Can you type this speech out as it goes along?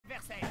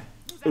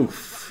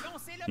Oof.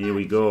 Here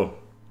we go.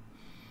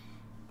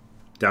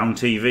 Down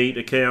TV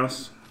to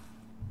Chaos.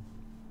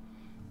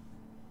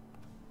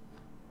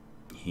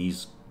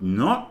 He's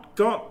not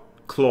got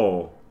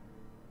Claw.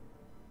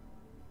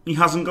 He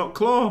hasn't got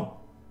Claw.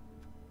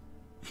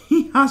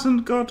 He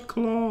hasn't got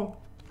Claw.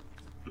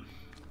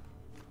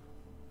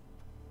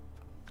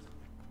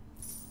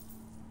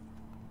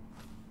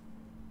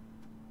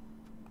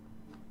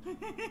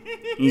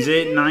 He's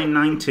 8, 9,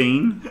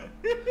 19.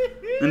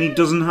 And he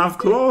doesn't have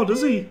Claw,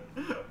 does he?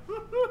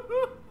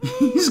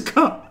 He's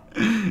got...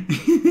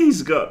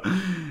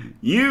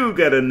 You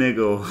get a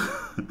niggle.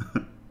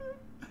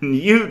 And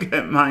you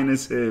get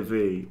minus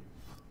AV.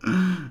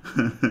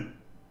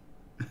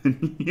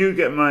 And you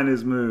get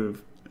minus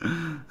move.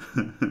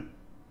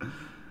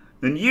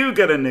 And you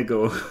get a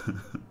niggle.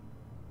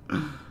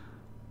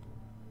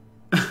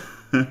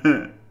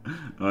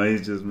 Oh,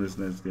 he's just missed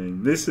next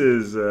game. This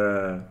is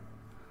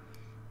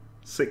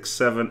 6,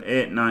 7,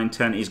 8, 9,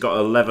 10. He's got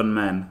 11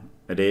 men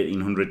at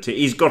 1800.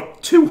 He's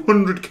got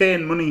 200k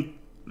in money.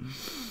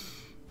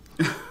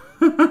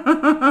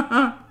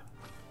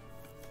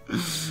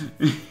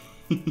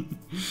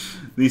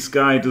 This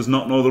guy does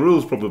not know the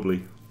rules,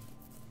 probably.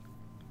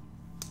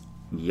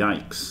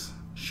 Yikes.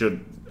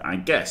 Should, I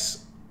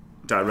guess,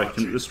 direct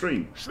him to the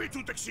stream.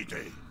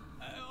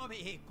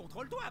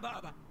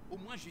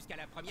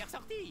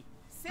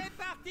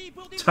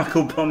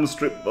 Tackle bomb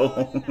strip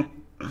ball.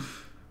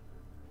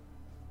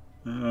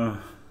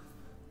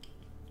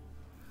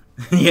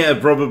 Yeah,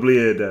 probably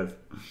a dev.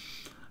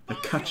 A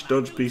catch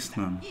dodge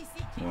beastman.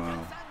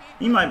 Wow.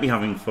 He might be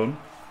having fun.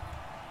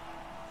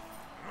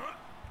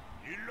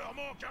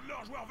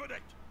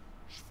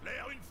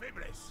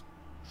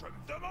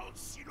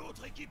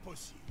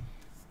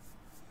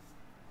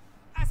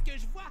 À ce que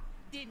je vois,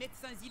 des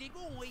médecins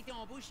illégaux ont été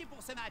embauchés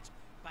pour ce match.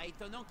 Pas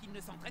étonnant qu'ils ne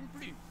s'entraînent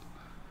plus.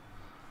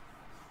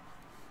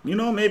 You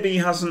know, maybe he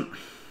hasn't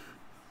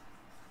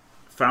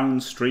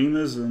found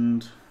streamers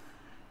and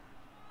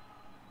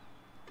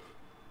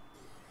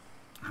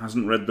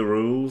hasn't read the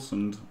rules,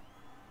 and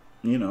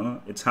you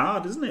know, it's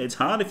hard, isn't it? It's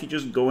hard if you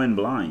just go in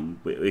blind.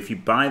 If you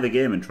buy the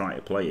game and try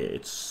to play it,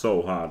 it's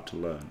so hard to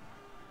learn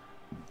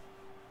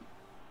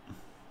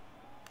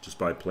just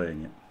by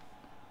playing it.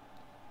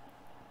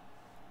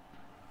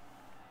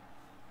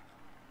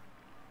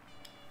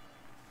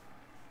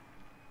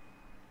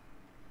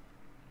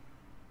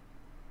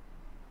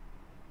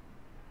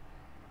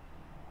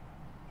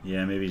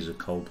 Yeah, maybe he's a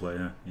cold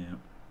player, yeah.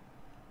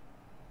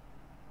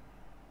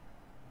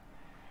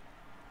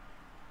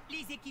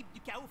 Les équipes du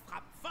chaos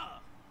frappent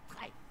fort.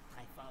 Très,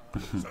 très fort.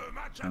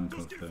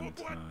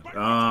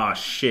 Ah,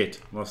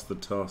 shit. Lost the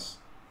toss.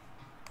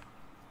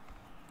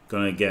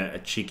 Gonna get a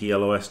cheeky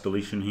LOS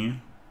deletion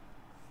here.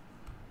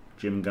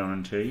 Gym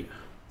guarantee.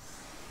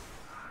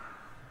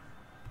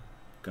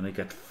 Gonna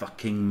get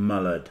fucking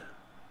mullered.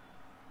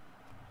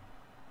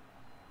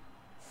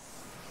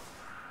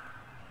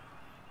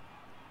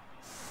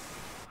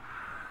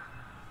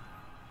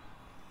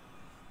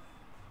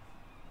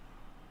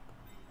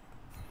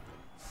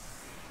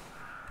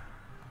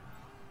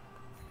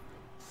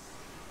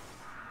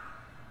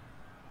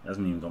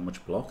 Hasn't even got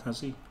much block,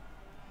 has he?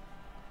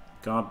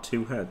 Guard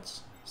 2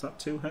 heads. Is that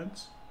 2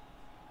 heads?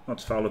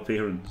 That's foul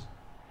appearance.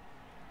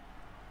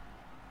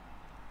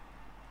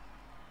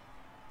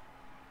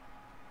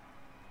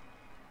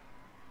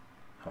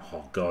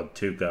 Oh god,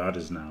 2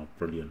 guarders now.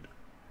 Brilliant.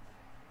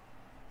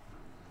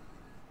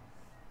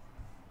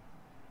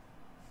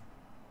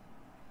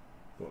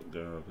 What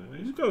guard?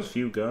 He's got a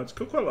few guards.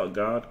 Got quite a lot of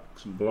guard.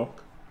 Some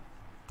block.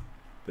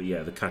 But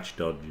yeah, the catch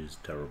dodge is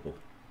terrible.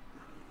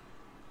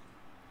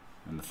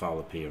 And the foul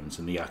appearance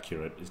and the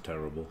accurate is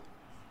terrible.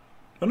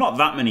 But not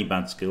that many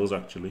bad skills,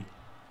 actually.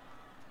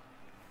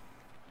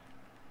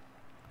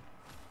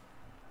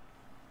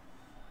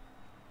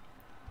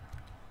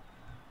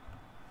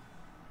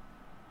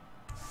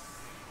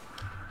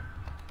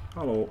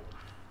 Hello.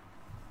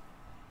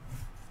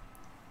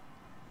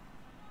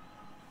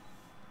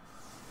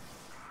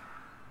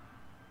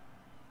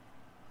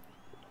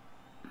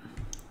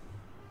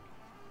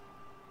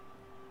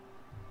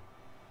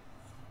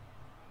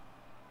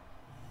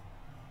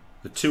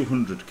 The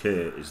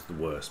 200k is the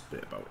worst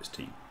bit about his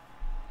team.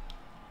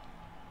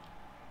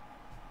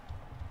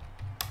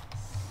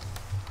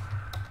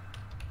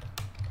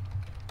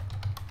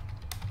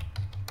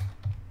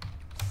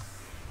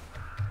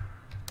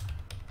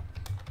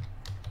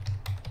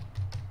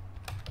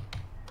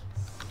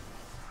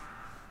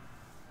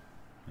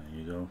 There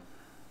you go.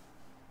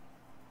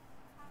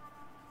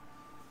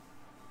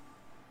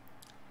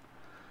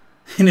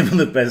 Hit him with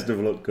the best of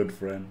luck, good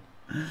friend.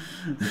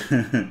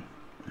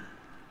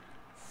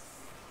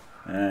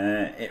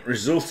 It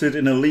resulted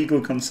in a legal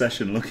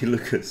concession, Lucky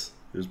Lucas.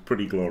 It was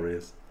pretty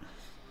glorious.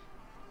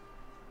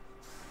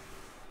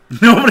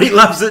 Nobody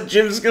laughs at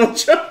Jim's skill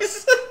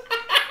choice.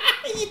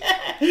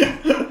 Yeah.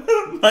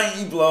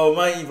 Mighty blow,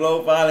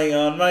 piling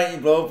on, mighty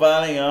blow,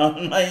 piling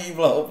on, mighty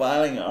blow,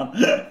 piling on.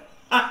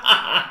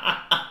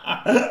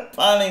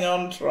 Piling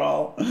on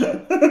troll.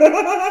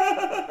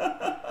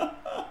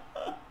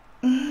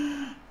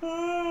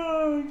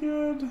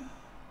 god.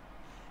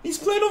 He's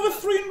played over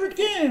 300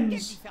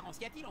 games.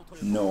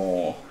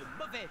 No.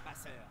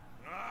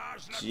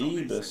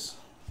 Jeebus.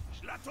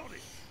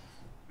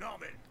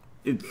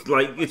 It's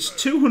like, it's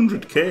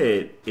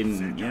 200k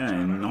in, yeah,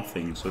 in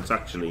nothing, so it's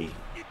actually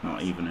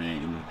not even an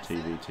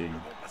 800 TV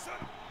team.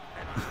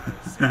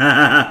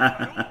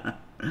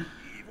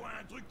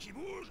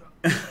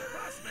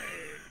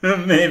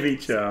 Maybe,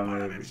 Charm,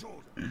 maybe.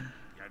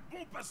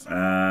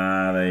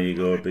 Ah, there you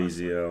go,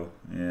 BZL.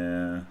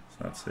 Yeah,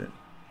 that's it.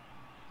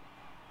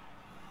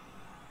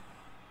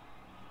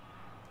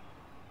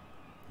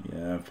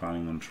 Yeah,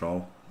 planning on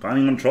Troll.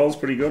 Planning on Troll's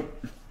pretty good.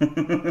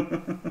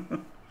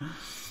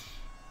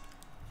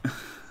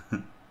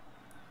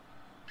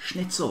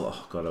 Schnitzel.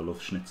 Oh god, I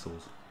love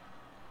schnitzels.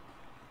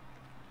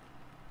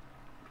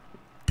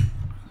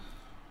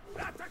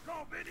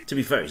 To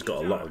be fair, he's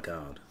got a lot of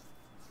guard.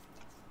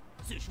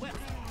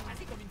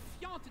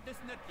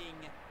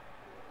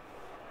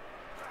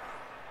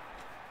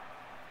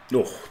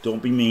 Oh,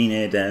 don't be mean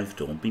here, Dev.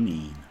 Don't be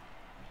mean.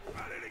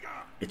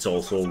 It's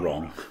also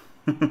wrong.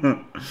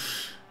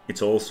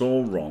 It's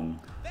also wrong.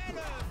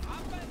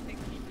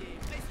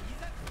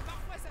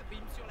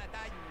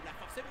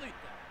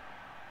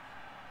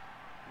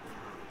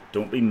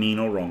 Don't be mean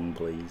or wrong,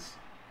 please.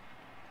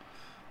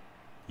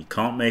 You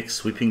can't make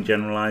sweeping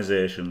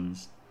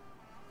generalizations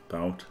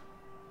about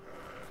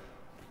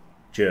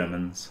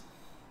Germans.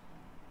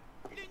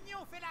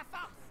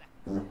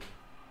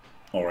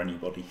 Or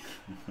anybody.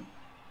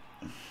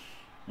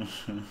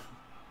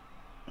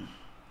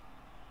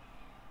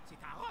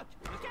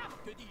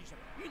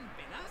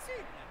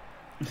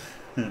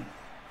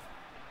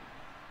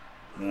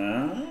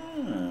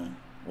 Ah.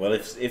 Well,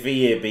 if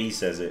EAB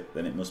says it,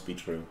 then it must be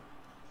true.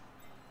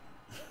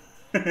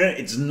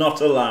 It's not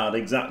allowed,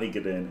 exactly,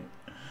 Gadeni.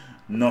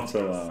 Not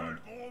allowed.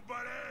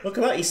 Look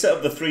at that, he set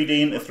up the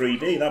 3D into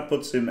 3D. That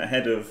puts him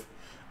ahead of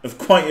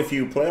quite a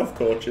few playoff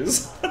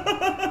coaches.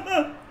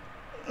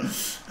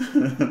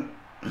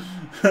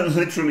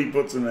 Literally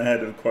puts him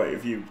ahead of quite a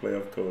few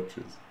playoff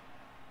coaches.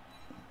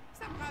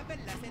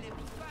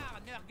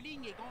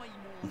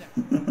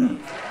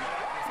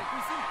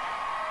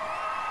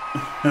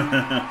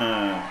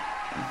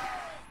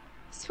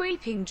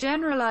 Sweeping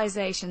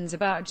generalizations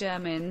about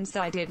Germans,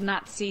 I did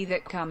not see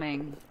that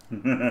coming.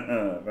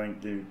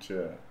 Thank you,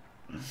 Chair.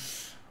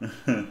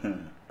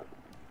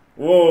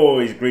 Whoa,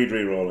 he's greed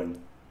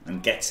re-rolling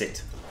and gets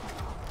it.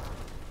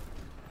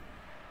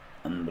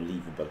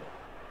 Unbelievable.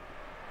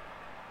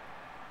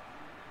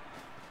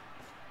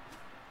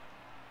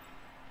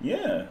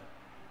 Yeah.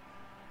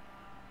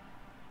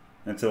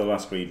 Until the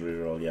last greed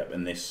re-roll, yep,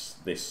 and this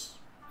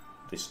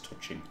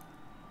touching.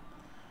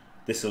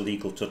 This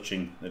illegal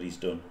touching that he's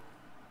done.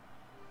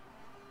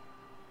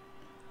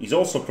 He's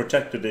also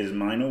protected his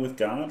minor with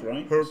guard,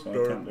 right? So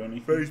I can't do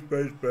anything. Base,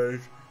 base,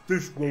 base.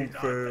 This won't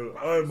fail.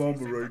 I'm on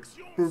the right.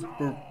 Burr,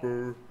 burr,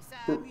 burr.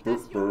 Burr, burr,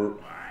 burr.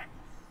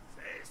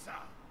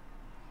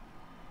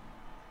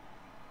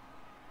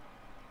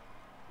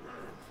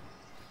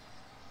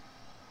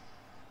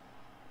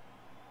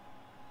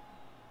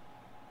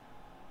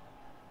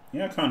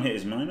 Yeah, I can't hit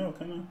his minor,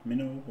 can I?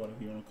 Minnow,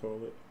 whatever you want to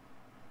call it.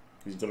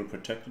 He's got it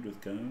protected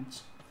with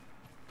guards.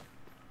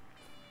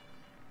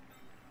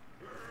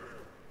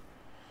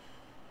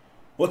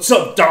 What's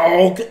up,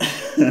 dog?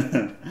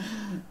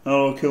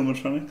 Hello,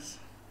 Kilmatronics.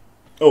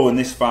 Oh, and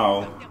this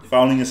foul.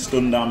 Fouling a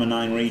stunned armor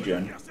 9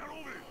 regen.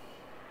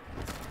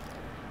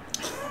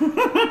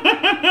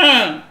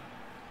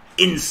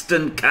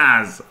 Instant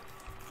Kaz.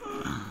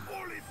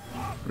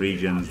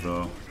 Regens,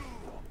 though.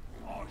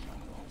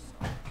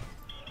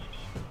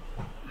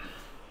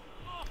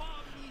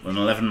 An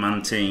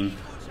 11-man team.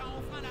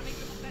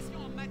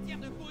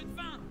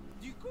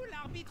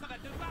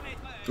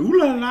 Ooh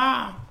la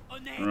la!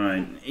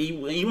 Right,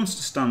 he wants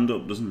to stand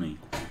up, doesn't he?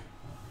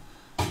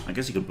 I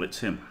guess he could blitz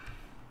him.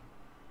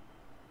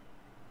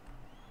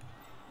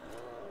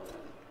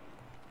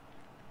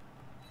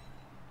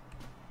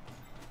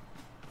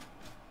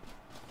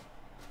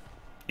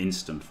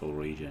 Instant full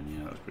regen,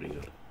 yeah, that's pretty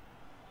good.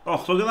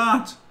 Oh, look at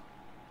that!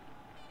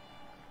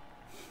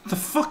 The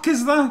fuck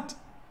is that?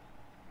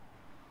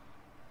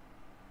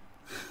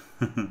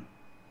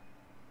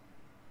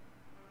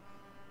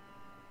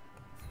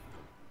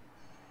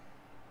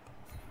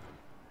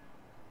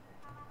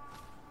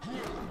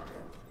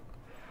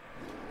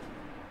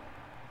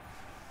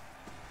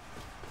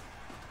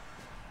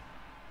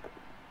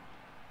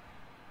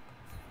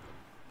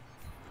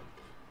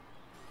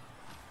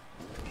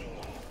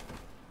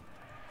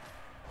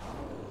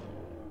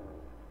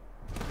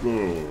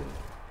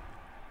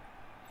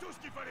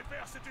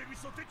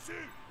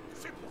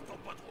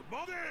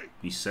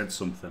 He said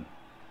something.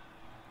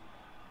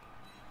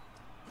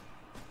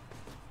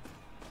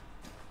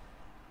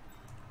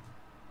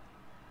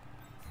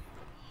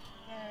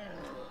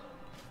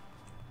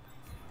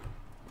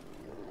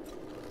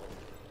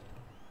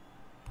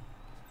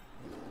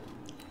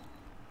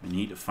 We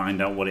need to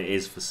find out what it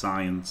is for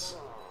science.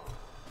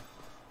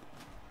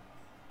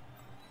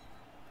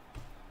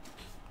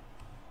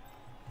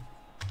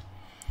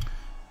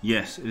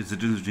 Yes, it is the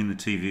difference between the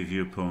TV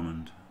view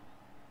opponent.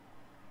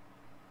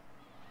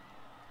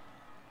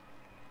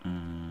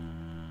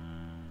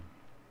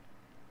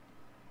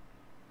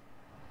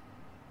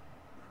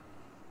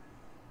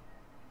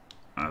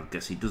 I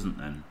guess he doesn't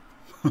then.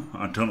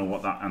 I don't know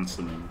what that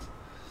answer means.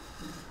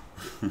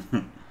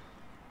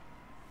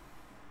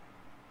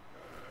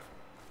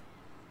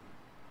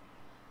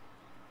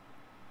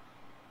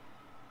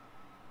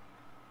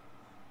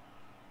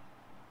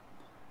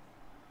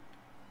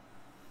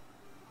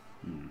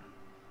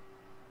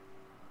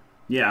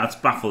 Yeah, that's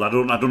baffled. I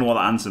don't know what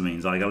that answer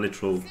means. Like a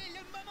literal.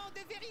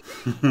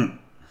 I'm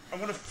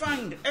gonna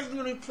find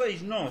everyone who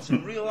plays Norse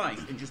in real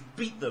life and just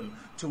beat them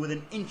to within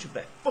an inch of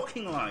their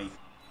fucking life.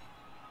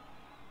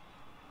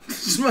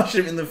 Smash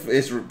him in the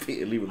face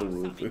repeatedly with a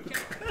rulebook.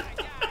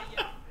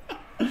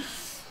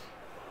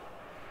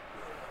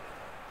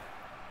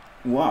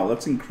 Wow,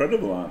 that's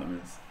incredible,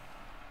 Artemis.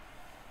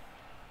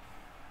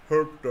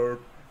 Herp derp,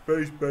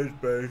 base, base,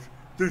 base.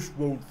 This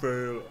won't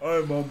fail.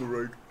 I'm on the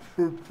right.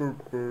 Burp,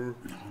 burp, burp.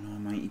 Oh no,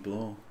 mighty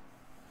blow.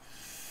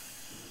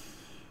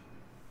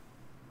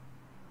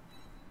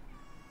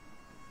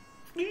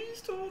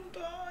 Please don't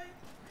die.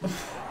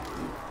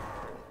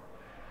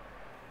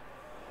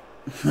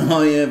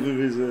 Oh yeah, for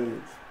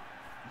reserves.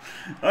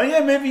 Oh yeah,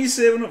 maybe he's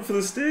saving up for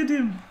the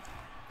stadium.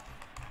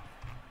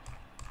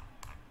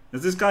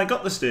 Has this guy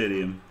got the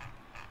stadium?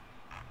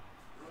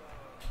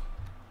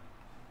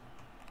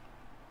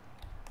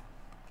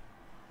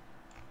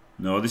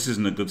 No, this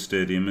isn't a good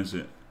stadium, is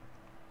it?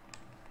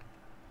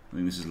 I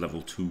think this is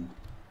level 2.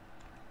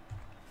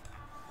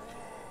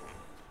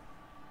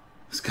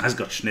 This guy's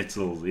got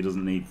schnitzels. He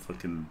doesn't need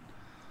fucking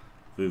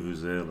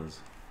vuvuzelas.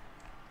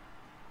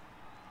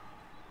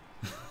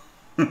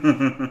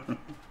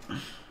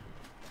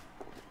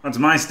 That's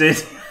my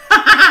stadium.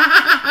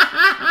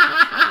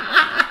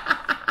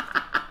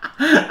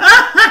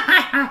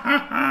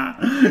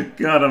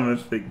 God, I'm a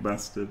thick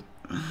bastard.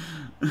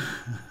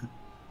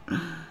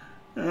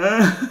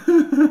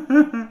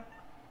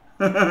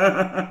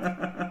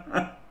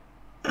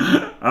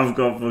 I've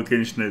got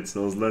fucking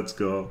schnitzels, let's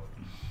go.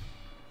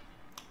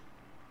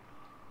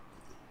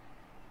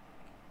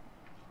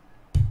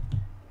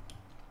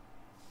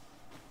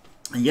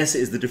 And yes,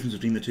 it is the difference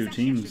between the two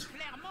teams.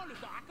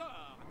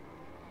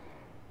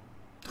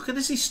 Look at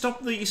this, he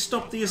stopped the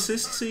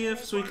assists here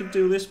so he could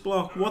do this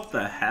block. What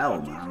the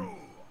hell, man?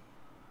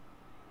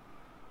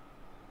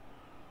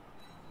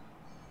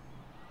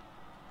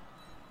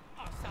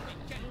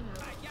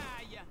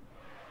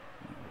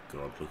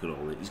 God, look at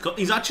all this.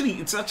 It's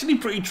actually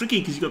pretty tricky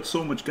because he's got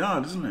so much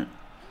guard, isn't it?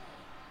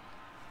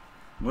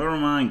 Where are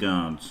my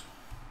guards?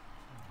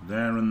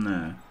 There and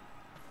there.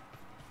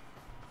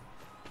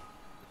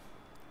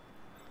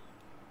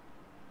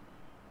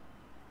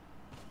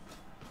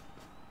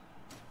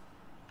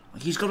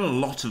 He's got a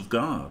lot of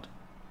guard.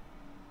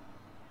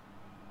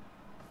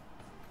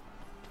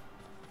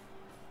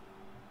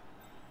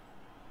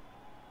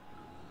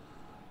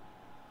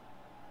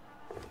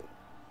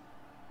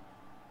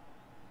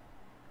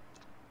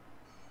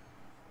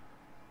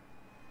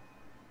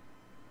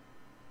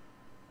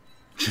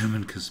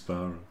 German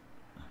Kaspara.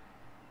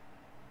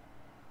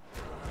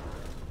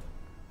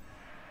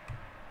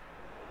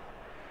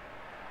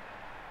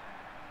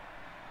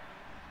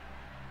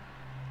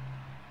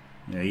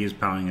 Yeah, he is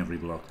powering every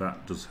block.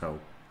 That does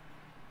help.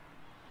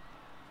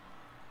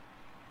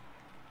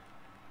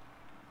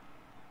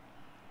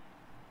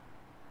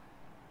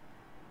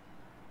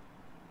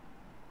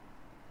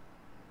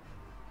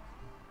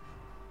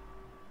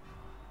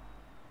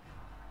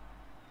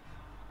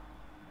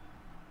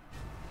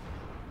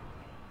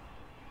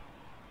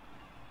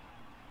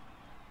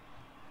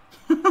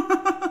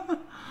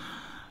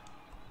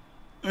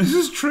 This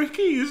is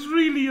tricky. It's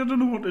really, I don't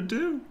know what to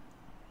do.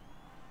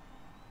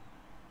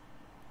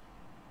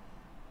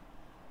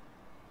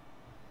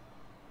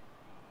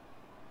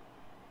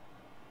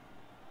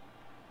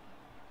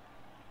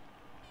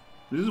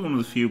 This is one of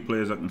the few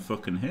players I can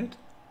fucking hit.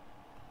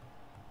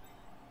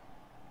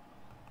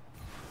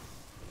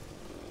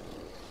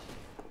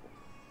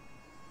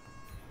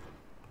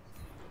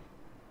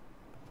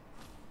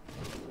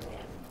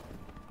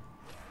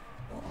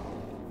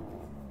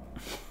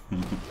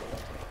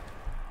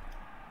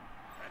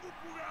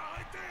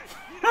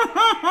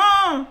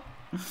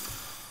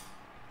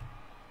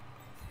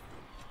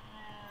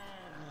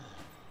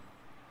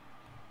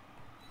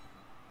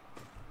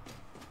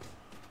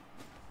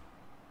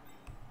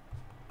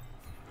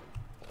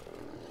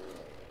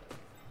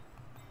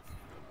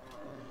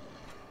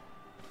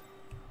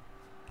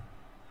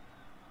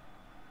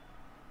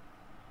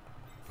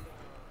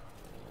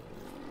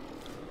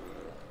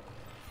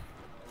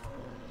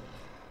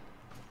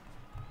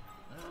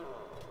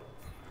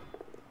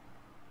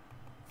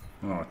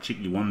 Oh,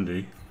 cheeky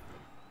one-day.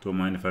 Don't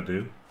mind if I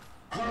do.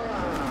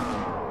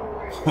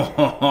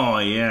 Oh,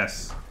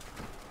 yes.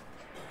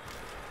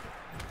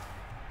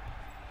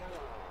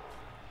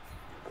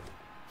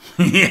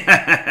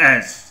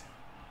 Yes!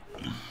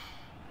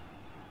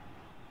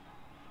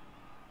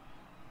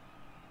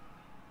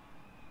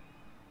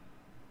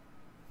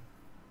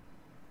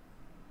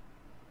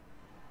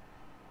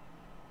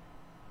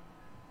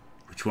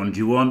 Which one do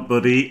you want,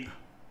 buddy?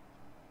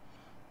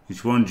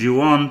 Which one do you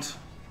want?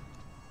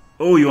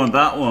 Oh, you want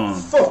that one?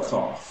 Fuck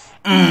off.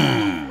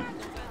 I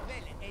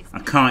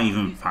can't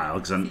even pile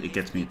because it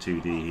gets me a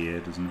 2D here,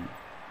 doesn't it?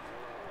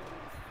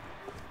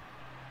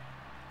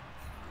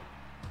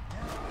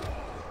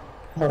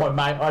 Oh,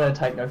 mate, I don't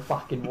take no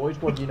fucking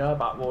voids. What do you know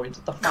about voids?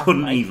 What the fuck,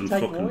 Couldn't mate? even You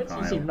take fucking voids? You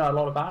pile. seem to know a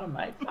lot about them,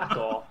 mate. Fuck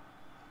off.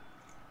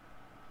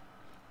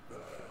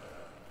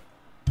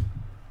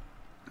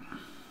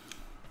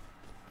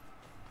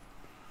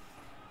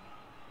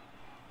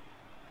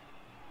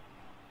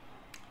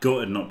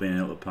 Gutted not being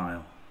able to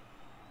pile.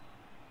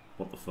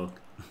 What the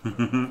fuck?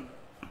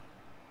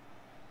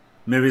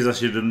 Maybe I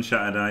should have done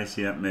Shattered Ice.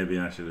 Yeah, maybe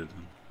I should have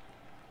done.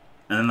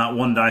 And then that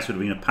one dice would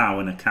have been a POW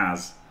and a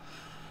Kaz.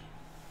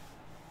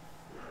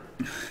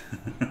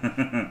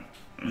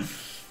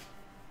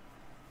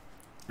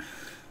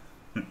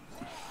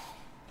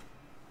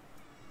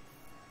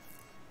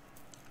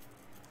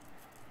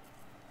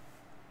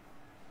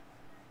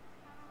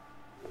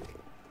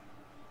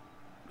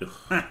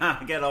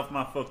 Get off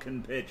my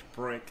fucking pitch,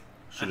 prick.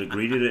 Should have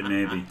greeted it,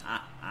 maybe.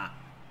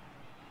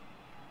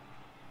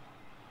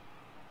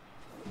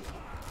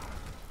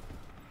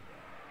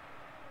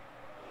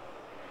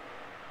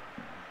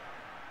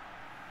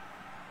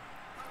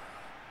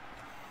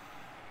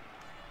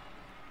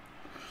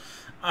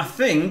 I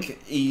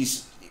think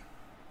he's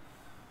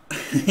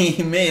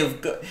he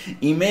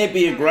may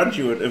be a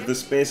graduate of the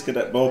Space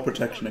Cadet Ball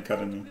Protection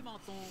Academy.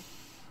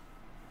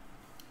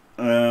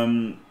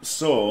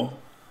 So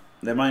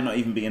there might not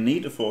even be a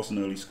need to force an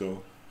early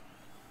score.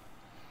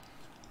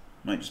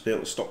 Might just be able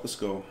to stop the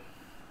score.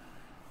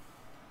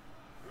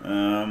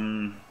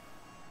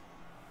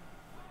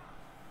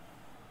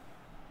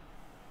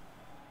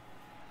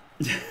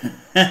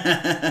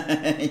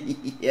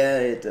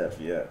 Yeah, Def,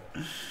 yeah.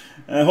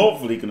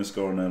 Hopefully gonna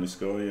score an early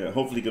score, yeah.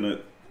 Hopefully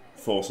gonna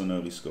force an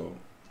early score.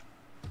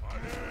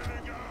 Allez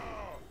les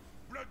gars,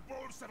 Blood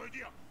Bowl ça veut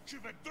dire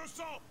cuvette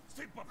 200,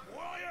 c'est pas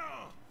pour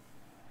rien.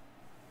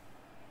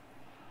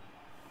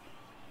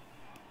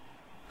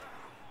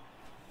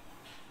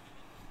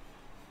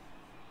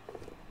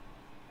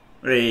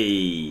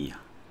 Hey.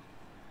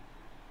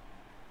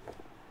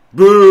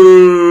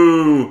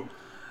 Boo!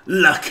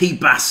 Lucky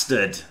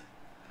bastard.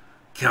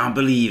 Can't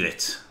believe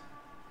it.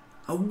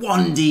 A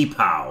 1D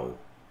POW.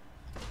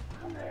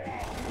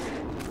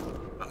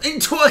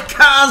 Into a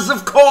Kaz,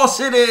 of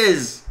course it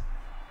is!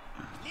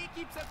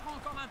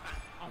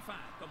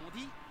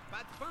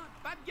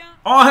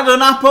 Oh, I had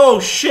an Apo!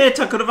 Shit,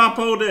 I could have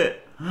Apo'd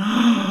it!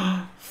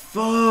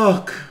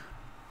 Fuck!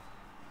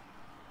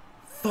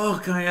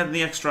 Fuck, I had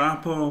the extra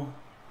Apo.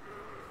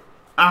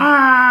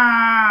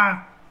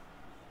 Ah!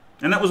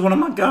 And that was one of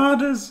my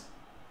Gardas.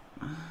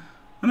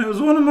 And it was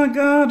one of my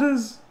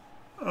Gardas.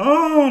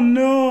 Oh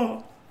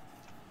no!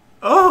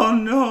 Oh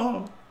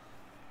no!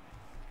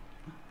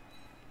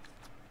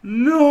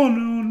 No,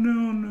 no,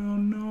 no, no,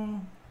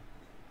 no.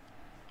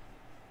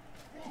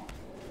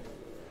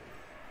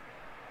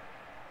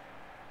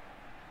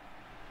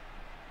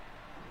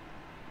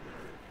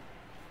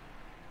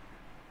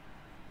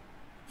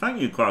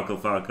 Thank you, Quarkle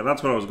Falker.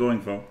 That's what I was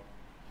going for.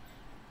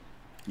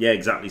 Yeah,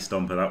 exactly,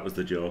 Stomper. That was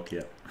the joke,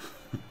 yeah.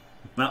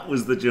 That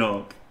was the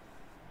joke.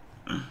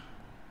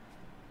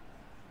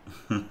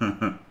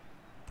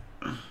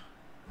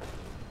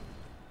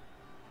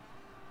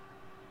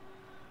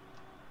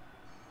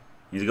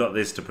 He's got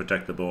this to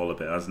protect the ball a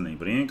bit, hasn't he?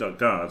 But he ain't got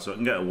guard, so I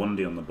can get a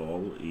 1D on the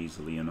ball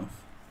easily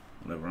enough.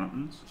 Whatever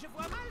happens.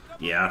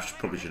 Yeah, I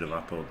probably should have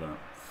Apo'd that.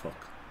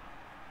 Fuck.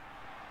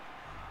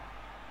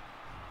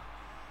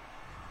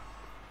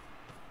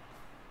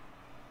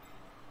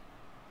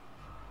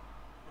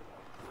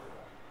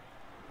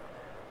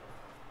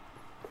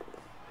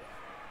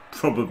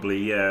 Probably,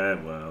 yeah,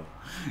 well.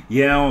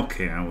 Yeah,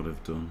 okay, I would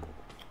have done.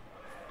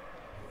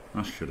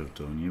 I should have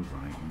done, you're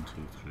right. 1,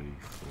 2, 3,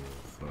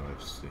 4,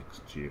 5,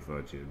 6,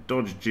 GFI, GFI.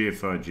 Dodge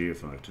GFI,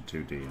 GFI to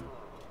 2D.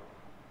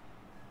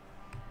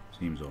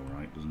 Seems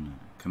alright, doesn't it?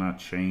 Can I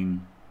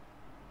chain?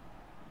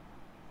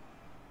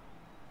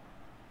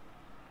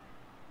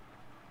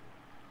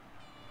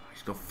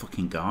 He's got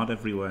fucking guard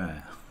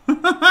everywhere.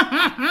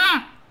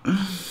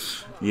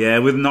 Yeah,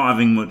 with not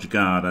having much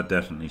guard, I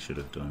definitely should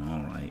have done,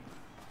 alright.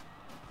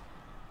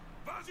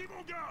 Vas-y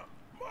mon gars,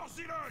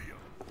 mords-y l'œil.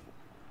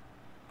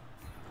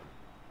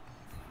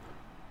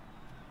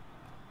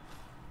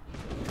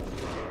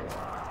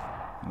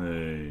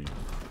 Hey.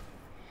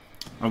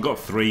 I've got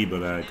 3,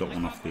 but I got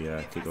one off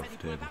the kick-off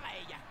table.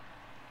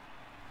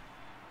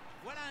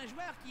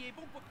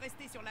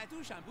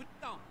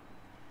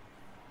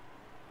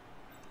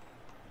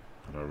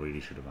 But I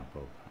really should have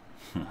uploaded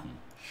that.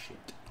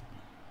 Shit.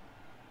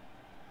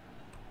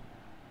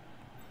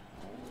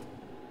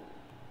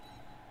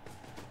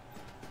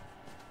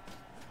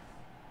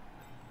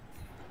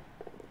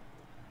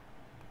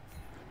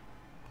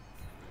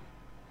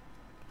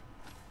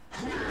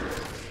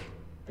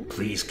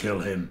 Please kill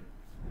him.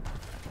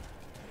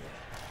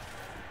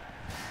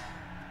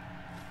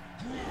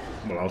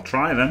 Well, I'll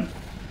try then.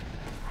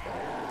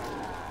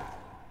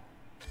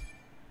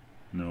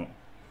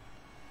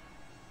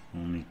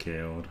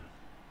 KO'd.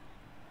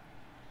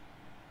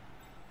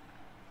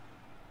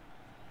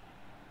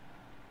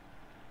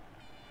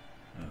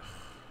 Ugh,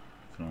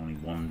 can only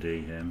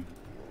 1D him.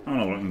 Oh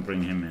no, I can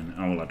bring him in.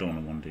 Oh well, I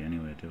don't want to 1D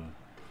anyway, do I?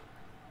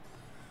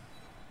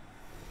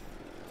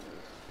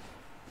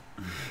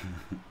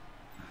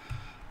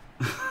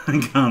 I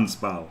can't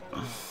spell.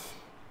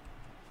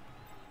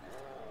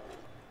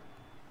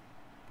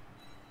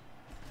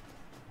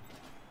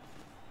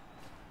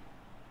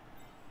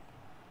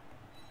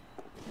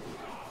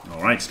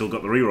 Alright, still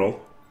got the reroll.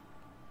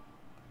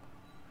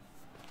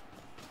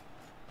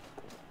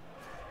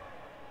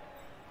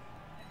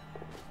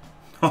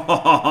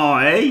 Oh,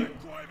 hey?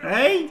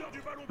 Hey?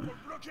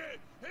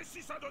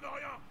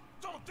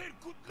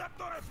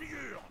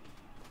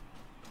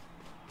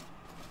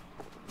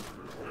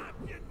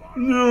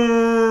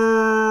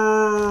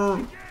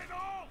 No!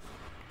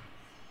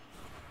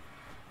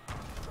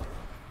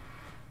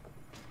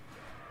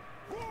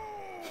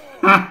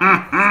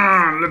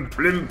 Le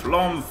plim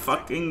plom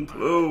fucking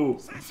ploo.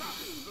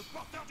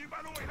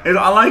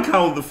 I like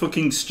how the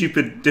fucking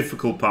stupid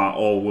difficult part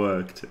all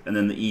worked and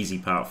then the easy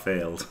part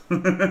failed.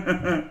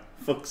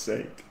 Fuck's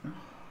sake.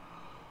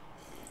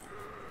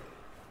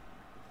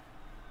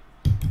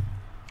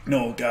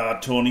 No,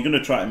 God, Tony,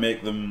 gonna try to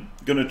make them,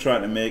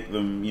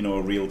 you know,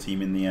 a real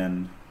team in the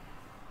end.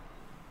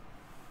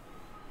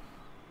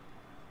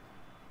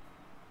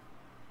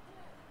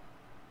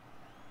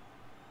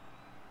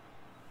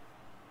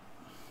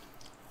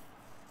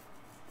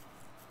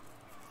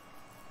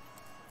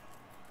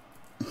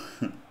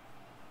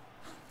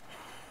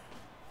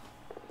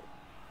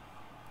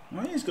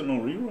 Why he's got no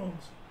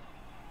rerolls?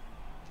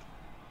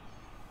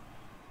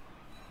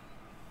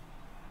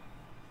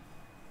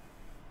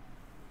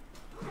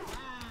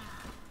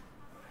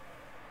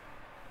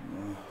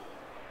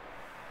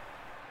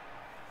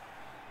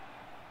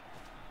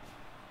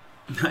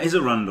 That is a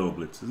rando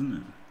blitz, isn't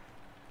it?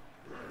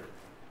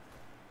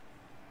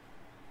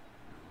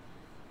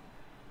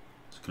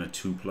 It's kind of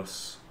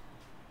 2+.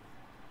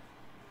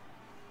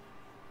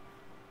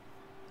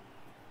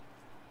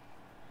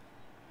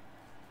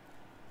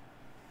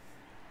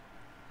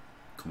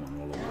 Come on,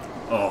 roll over.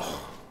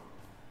 Oh.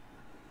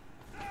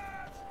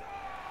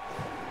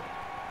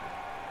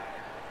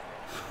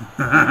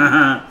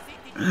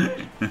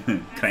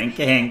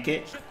 Cranky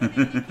hanky.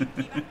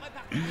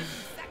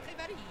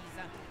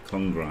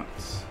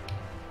 Congrats.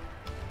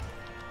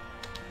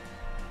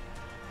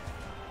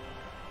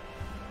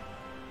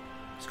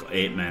 He's got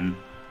 8 men.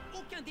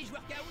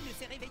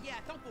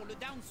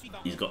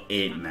 He's got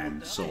 8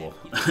 men, so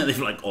they've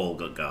like all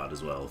got guard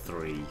as well.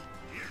 3,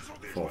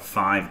 4,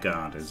 5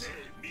 guarders.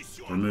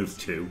 Remove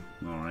 2.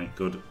 Alright,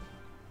 good.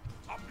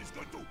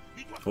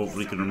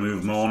 Hopefully can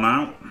remove more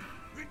now.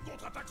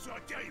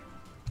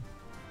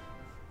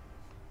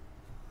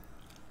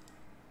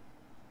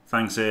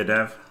 Thanks,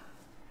 Dev.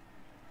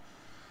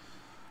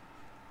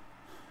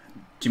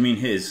 Do you mean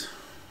his?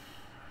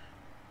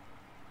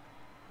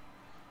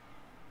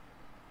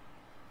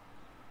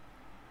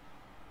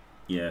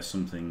 Yeah,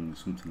 something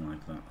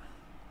like that.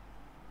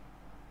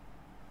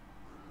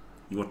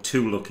 You are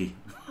too lucky.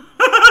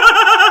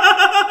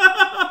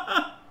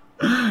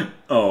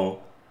 Oh.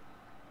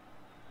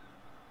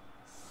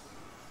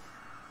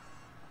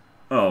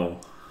 Oh.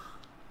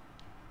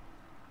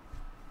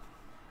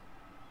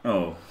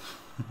 Oh.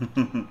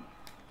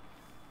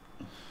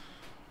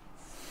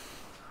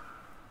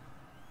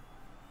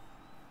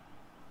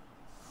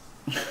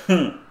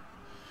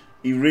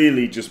 He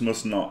really just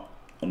must not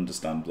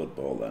understand Blood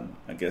Bowl then.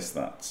 I guess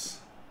that's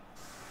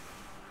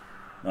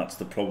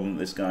the problem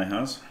this guy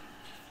has.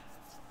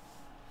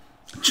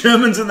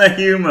 Germans and their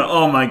humour.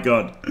 Oh my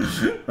god.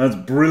 That's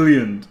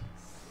brilliant.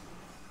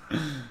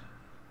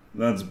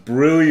 That's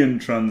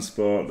brilliant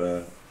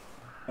transporter.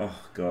 Oh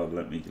god,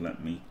 let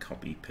me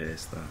copy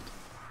paste that.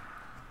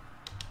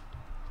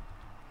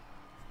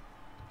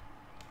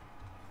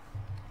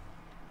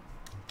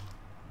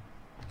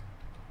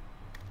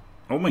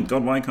 Oh my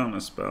god, why can't I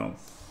spell?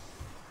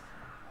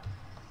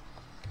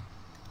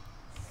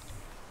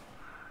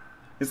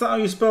 Is that how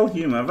you spell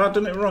humour? Have I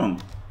done it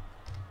wrong?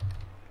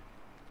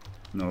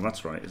 No,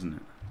 that's right, isn't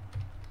it?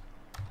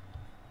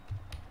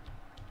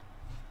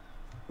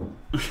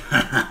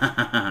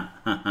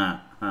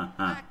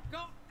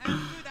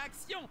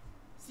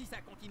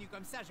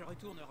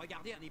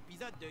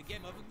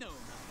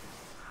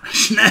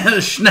 Schnell,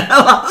 Schnell!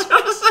 I was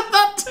going to say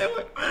that to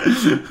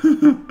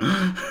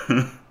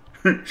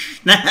him!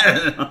 Schnell!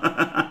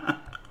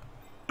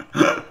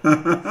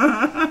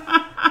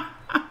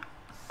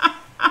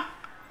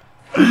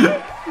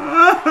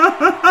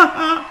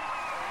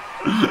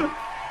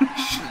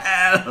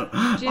 Schnell!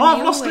 Jimmy, oh,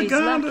 I've lost the always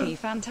garter! lucky,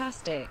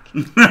 fantastic.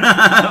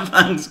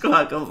 Thanks,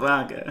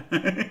 Quacklebacker.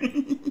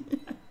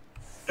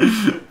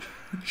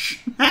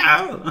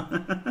 Schnell!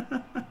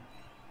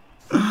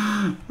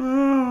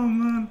 Oh,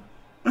 man.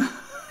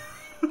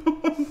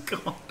 Oh,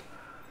 God.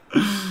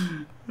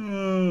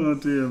 Oh,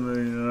 dear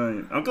me.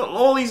 Right. I've got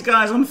all these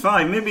guys on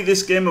 5. Maybe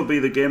this game will be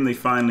the game they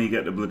finally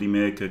get the bloody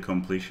Maker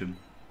completion.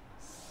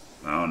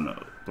 Oh,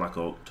 no. Black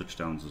Oak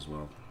touchdowns as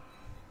well.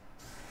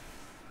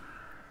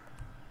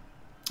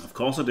 Of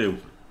course I do.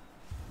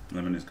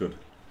 Lemon is good.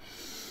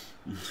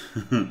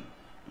 I'm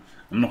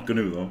not going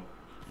to though.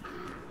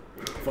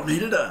 Von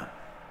Hilda!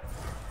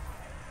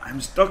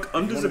 I'm stuck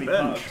under the bench. If you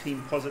want to be part of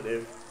Team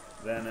Positive,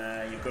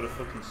 then you've got to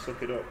fucking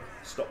suck it up.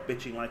 Stop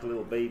bitching like a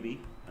little baby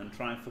and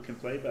try and fucking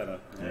play better.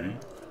 Yeah.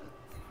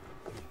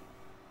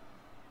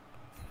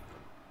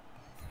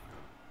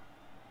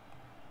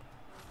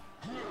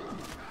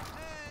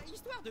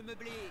 Histoire de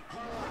meubler.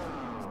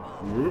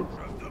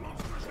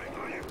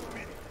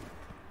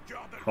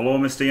 Hello,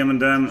 Mr.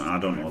 Yemenden. I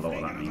don't know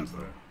what that means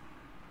though.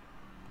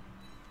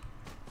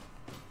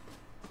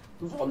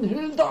 Von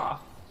Hilda!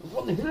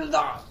 Von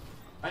Hilda!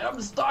 I am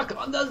stuck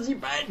under the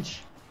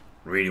bench!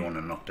 Really want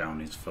to knock down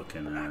his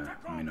fucking, minnow.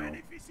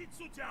 bénéficie de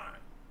soutien.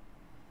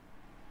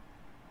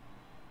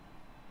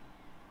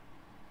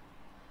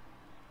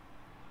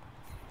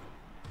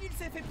 Il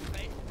s'est fait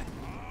pouper.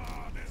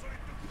 Ah, désolé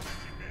de te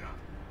couper là.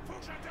 Faut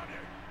que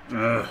j'intervienne.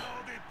 Ugh.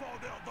 Oh, des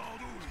pendeurs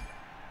d'andouille.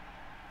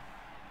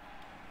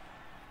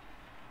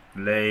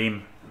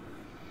 Lame.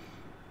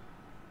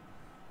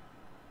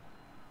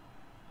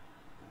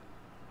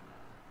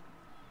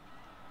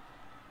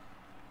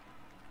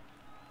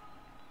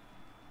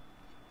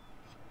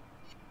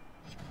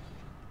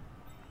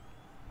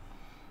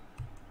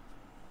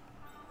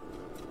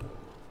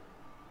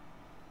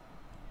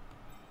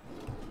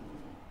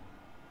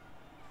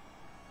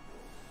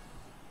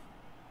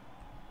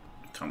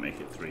 Can't make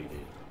it 3D.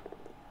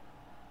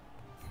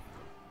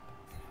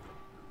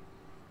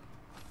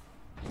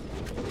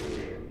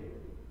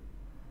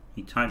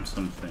 He typed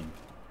something.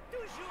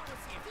 Toujours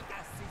aussi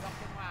efficace, ces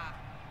orques noirs.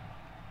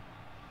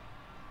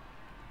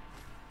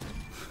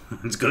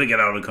 It's gonna get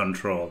out of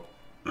control.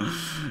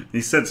 He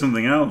said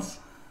something else.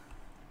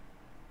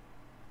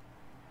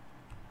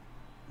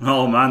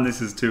 Oh man,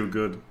 this is too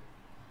good.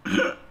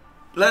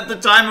 Let the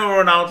timer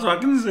run out so I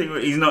can see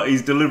what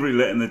he's deliberately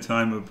letting the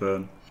timer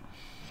burn.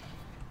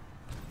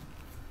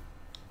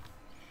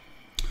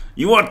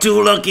 You are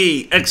too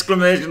lucky!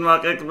 Exclamation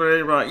mark,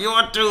 exclamation mark. You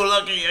are too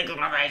lucky!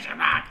 Exclamation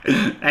mark!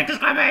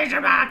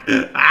 Exclamation mark!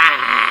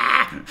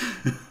 Ah!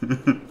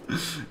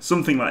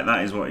 Something like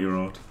that is what you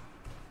wrote.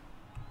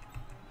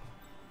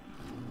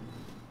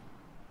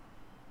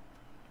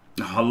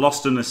 Oh, I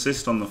lost an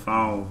assist on the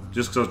foul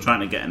just because I was trying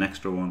to get an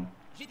extra one.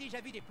 J'ai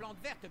déjà vu des plantes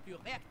vertes plus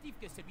réactives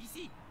que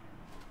celui-ci.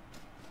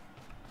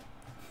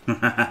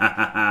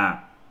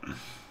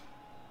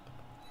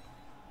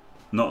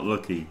 Not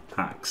lucky.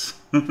 Hacks.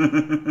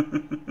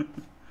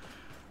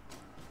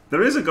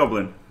 There is a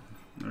goblin.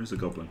 There is a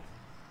goblin.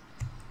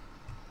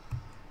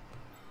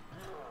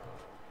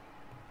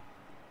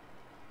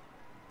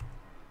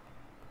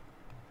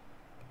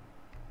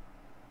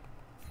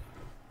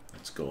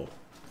 Let's go.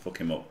 Fuck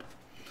him up.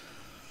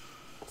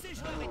 Ce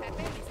joueur est à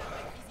terre et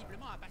s'apprête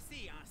visiblement à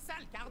passer un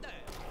sale quart d'heure.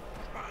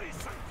 Pareil,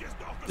 5 pièces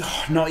d'or de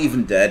Oh, not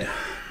even dead.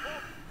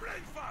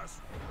 pleine face.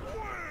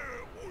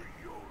 Ouais, oui,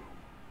 yo.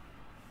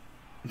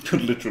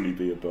 Could literally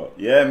be a bot.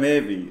 Yeah,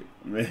 maybe.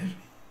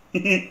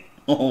 Maybe.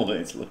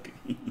 Always lucky.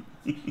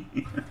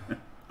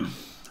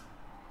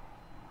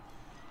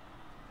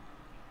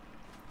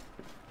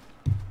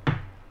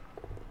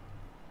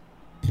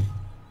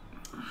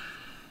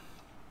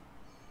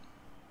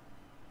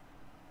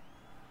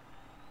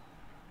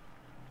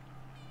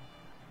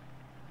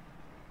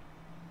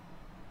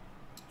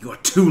 You are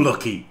too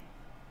lucky.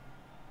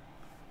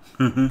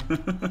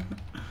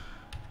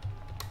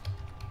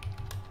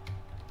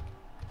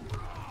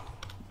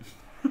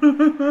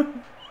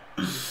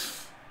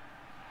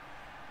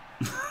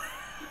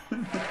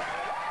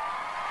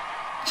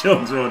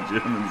 John's about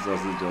German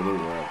sausage are the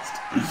worst.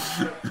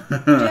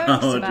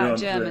 Jokes Oh, about John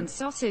German said,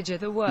 sausage are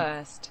the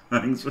worst.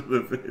 thanks for the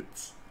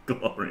bits.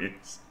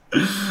 Glorious.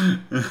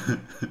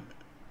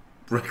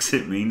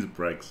 Brexit means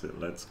Brexit.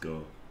 Let's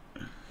go.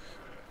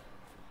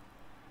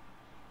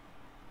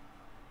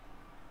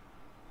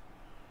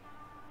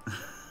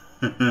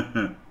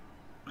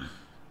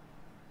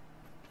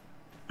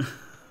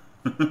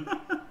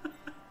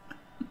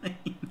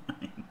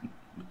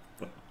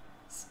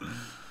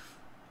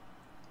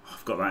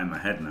 I've got that in my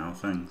head now,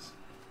 thanks.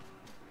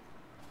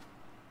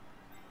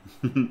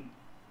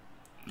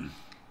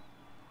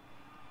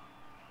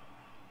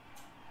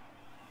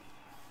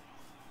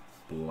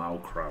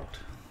 Blaukraut.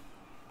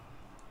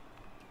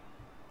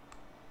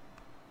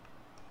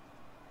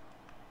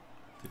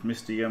 Did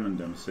Mr.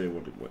 Yemenden say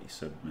what he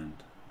said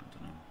meant? I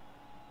don't know.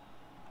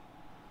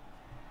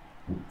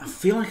 I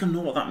feel like I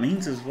know what that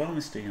means as well,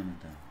 Mr.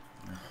 Yemenden.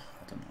 I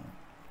don't know.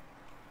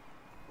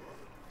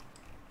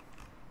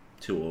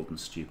 Too old and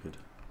stupid.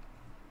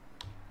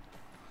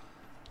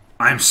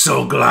 I'm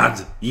so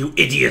glad you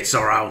idiots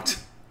are out.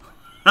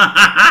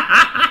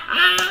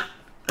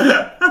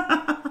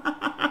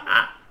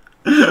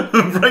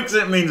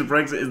 Brexit means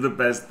Brexit is the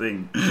best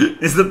thing.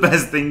 It's the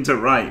best thing to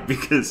write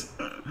because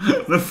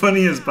the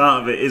funniest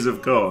part of it is,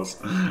 of course,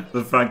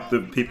 the fact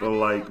that people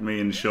like me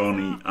and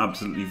Shawnee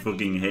absolutely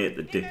fucking hate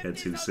the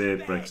dickheads who say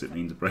Brexit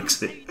means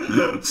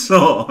Brexit.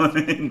 So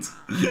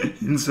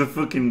it's a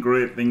fucking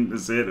great thing to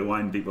say to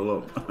wind people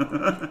up.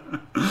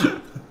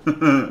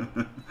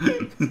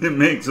 It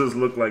makes us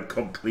look like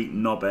complete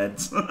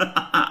knobheads.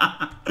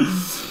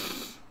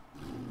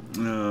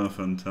 Oh,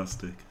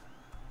 fantastic.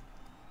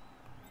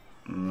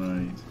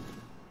 Right.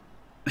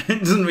 It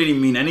doesn't really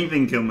mean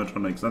anything,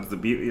 Kilmatronics. That's the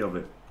beauty of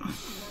it.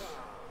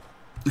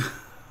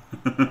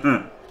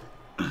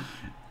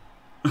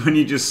 When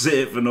you just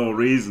say it for no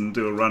reason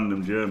to a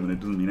random German,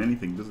 it doesn't mean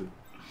anything, does it?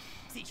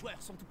 Ces joueurs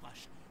sont tout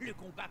proches. Le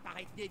combat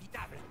paraît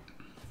inévitable.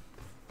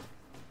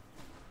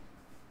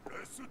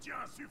 Le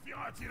soutien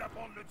suffira-t-il à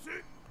prendre le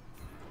dessus?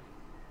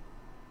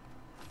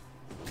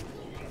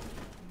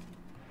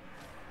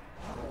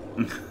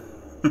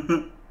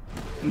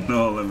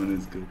 No, Lemon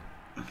is good.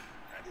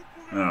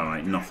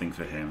 Alright, nothing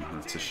for him.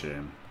 That's a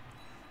shame.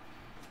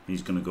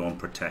 He's going to go and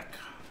protect.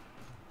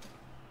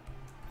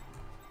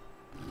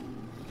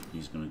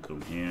 He's going to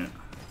come here.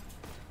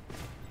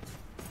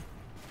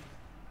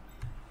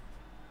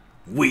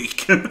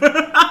 Weak.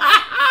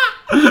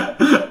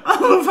 I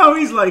love how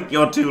he's like,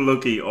 you're too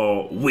lucky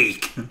or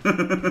weak.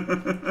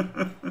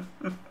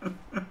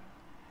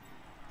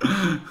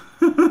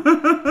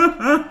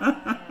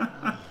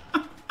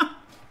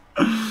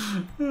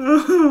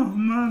 Oh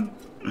man.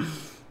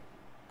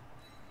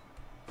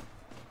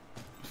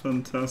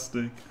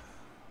 Fantastic.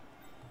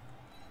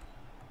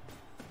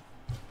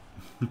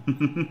 I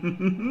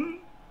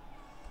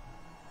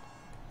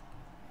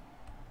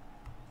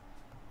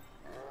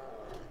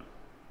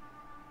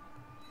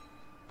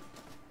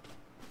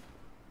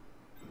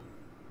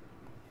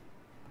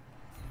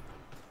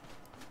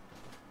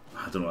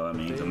don't know what that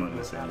means. I'm not going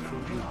to say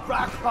anything.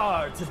 Rock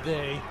hard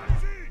today.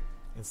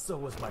 And so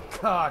was my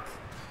cock.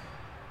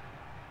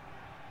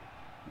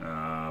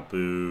 Ah,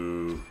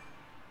 boo.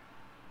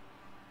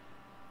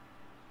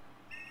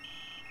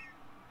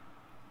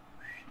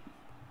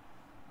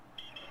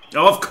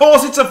 Oh, of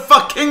course it's a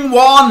fucking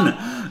one!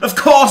 Of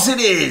course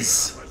it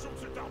is!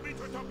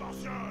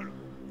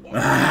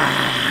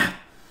 I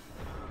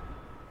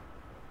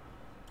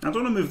don't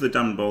want to move the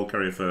damn ball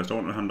carrier first. I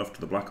want to hand off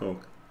to the Black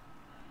Hawk.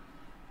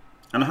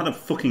 And I had a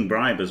fucking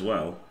bribe as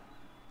well.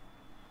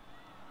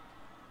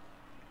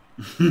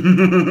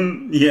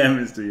 Yeah,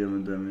 Mr.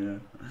 Yamandem, yeah.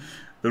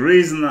 The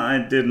reason that I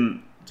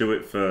didn't do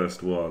it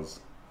first was...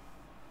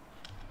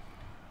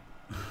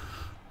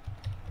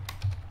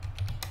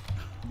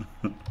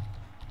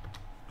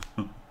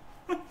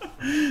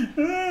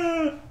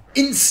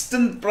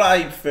 Instant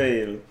bribe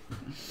fail.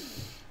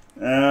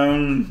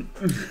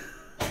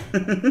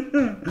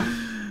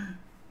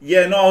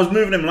 Yeah, no, I was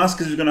moving him last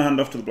because he was going to hand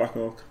off to the Black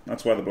Hawk.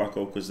 That's why the Black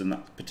Hawk was in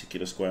that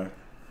particular square.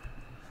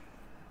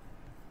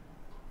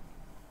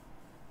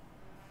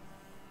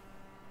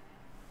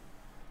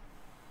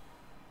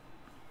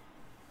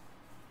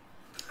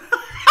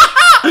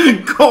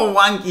 Go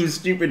wank, you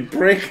stupid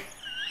prick.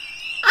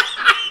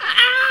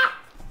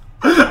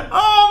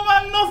 Oh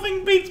man,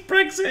 nothing beats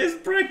Brexit is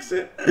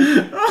Brexit.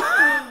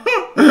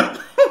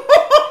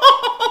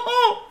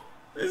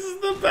 This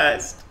is the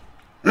best.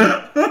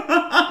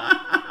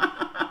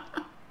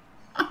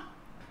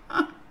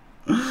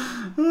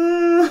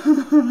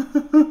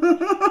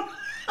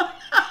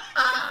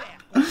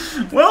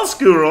 Well,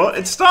 Skuro,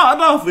 it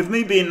started off with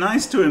me being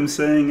nice to him,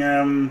 saying,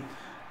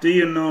 do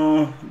you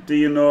know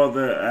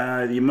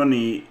that your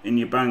money in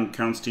your bank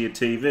counts to your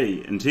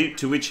TV? And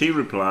to which he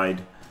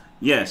replied,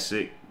 yes,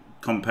 it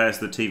compares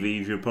the TV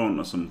of your opponent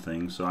or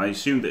something. So I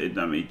assumed that it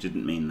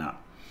didn't mean that.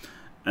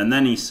 And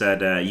then he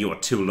said, you are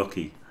too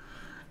lucky.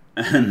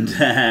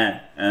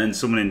 And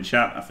someone in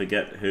chat, I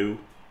forget who,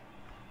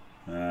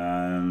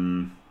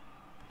 trying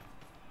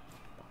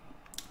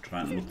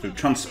to look through,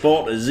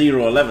 Transporter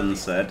 011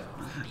 said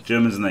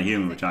Germans and their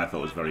humour, which I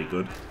thought was very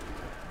good.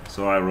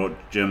 So I wrote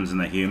Germans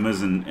and their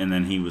humours, and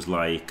then he was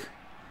like,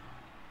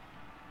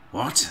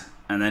 what?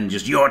 And then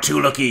just, you're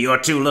too lucky, you're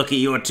too lucky,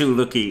 you're too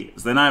lucky.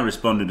 So then I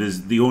responded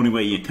as the only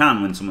way you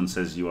can when someone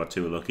says you are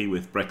too lucky,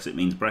 with Brexit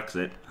means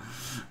Brexit.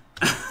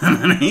 And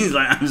then he's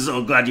like, I'm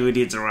so glad you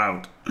idiots are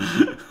out.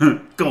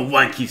 Go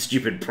wank, you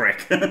stupid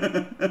prick.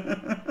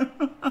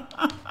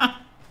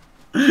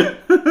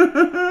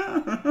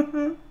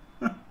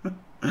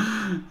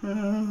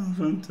 Oh,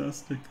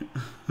 fantastic.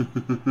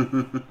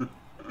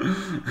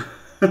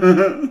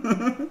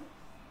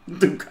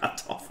 Du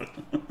Kartoffel.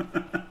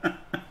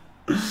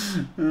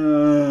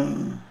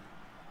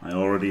 I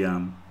already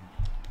am.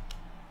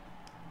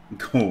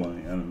 Go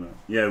away, I don't know.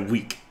 Yeah,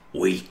 weak.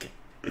 Weak.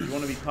 If you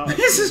want to be part of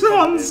This is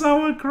one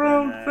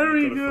sauerkraut. then,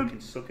 Very you've gotta good. fucking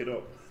suck it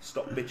up.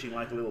 Stop bitching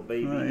like a little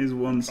baby. That is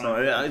one Try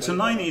and side. It's a play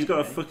 90. well, He's got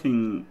a okay?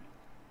 fucking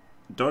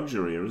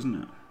Dodger here, isn't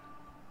it?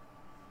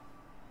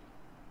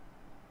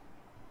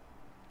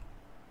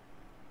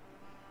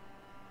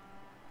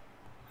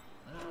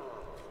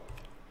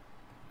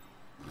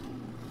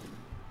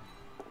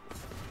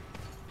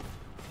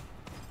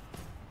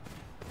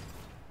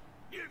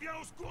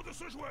 parcours de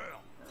ce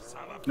joueur. Ça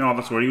va. No,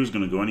 that's where he was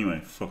going to go anyway.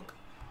 Fuck.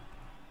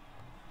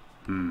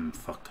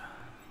 Fuck.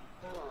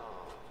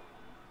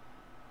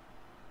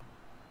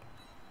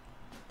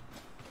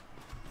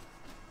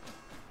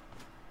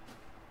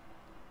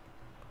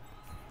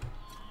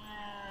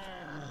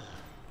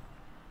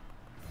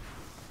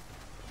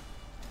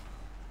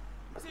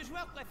 Ce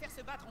joueur préfère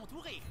se battre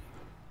entouré.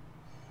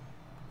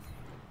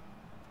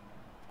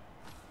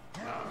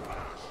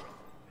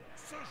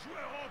 Ce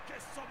joueur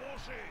encaisse sans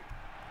broncher.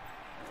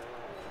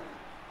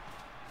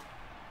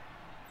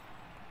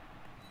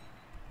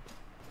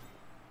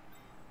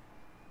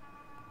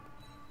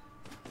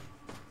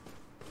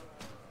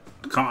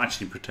 I can't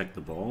actually protect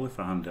the ball if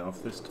I hand it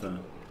off this turn.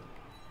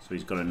 So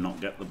he's got to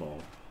not get the ball.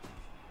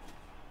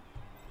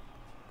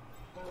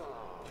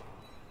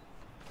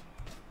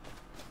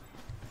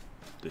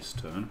 This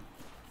turn.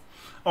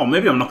 Oh,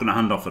 maybe I'm not going to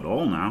hand off at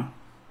all now.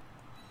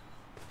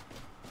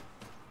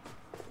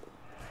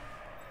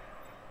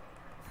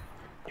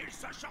 Il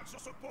s'acharne sur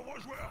ce pauvre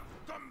joueur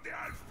comme des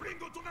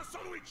halflings autour d'un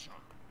sandwich.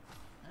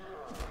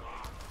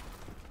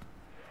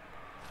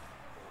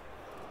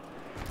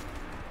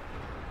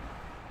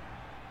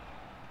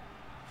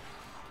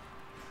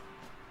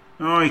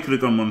 Oh, he could have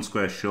gone one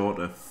square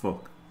shorter.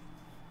 Fuck.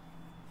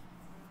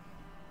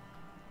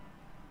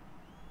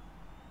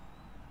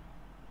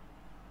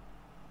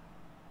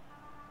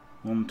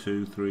 One,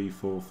 two, three,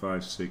 four,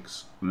 five,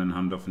 six, and then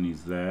hand off and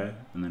he's there,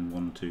 and then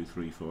 1, 2,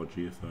 3, 4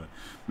 GFI.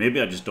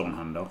 Maybe I just don't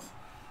hand off.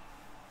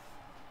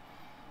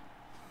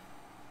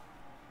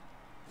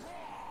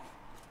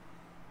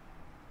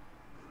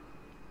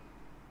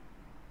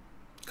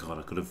 God,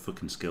 I could have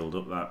fucking skilled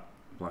up that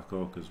Black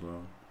Hawk as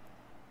well.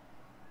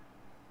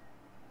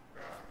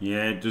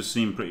 Yeah, it does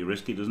seem pretty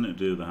risky, doesn't it, to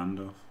do the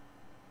handoff?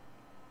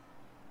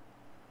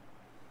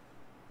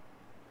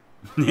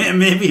 Yeah,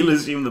 maybe he'll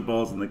assume the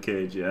ball's in the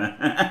cage, yeah.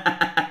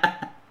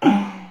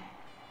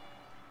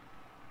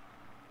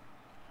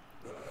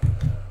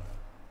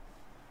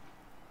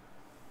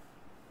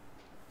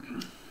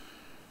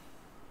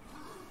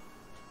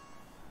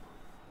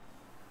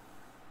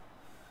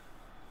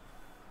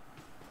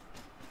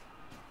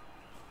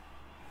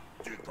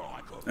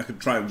 I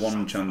could try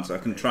one chance. I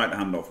can try to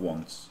hand off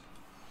once.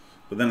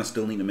 But then I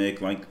still need to make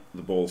like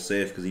the ball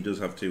safe because he does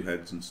have 2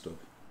 heads and stuff.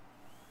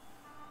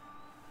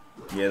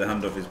 Yeah, the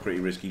handoff is pretty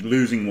risky.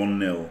 Losing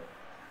 1-0,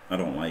 I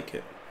don't like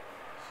it.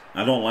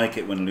 I don't like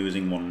it when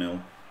losing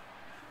 1-0.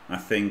 I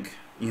think,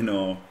 you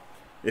know,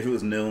 if it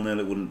was 0-0,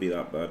 it wouldn't be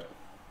that bad.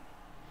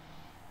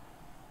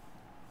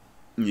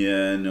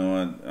 Yeah,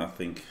 no, I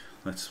think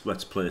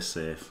let's play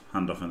safe.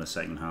 Handoff in the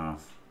second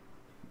half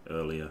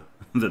earlier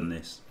than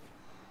this.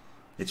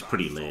 It's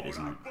pretty late,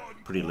 isn't it?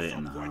 Pretty late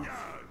in the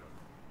half.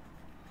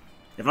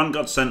 If I hadn't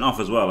got sent off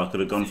as well, I could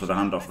have gone for the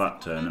handoff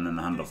that turn and then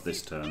the handoff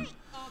this turn.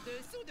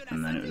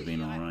 And then it would have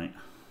been alright.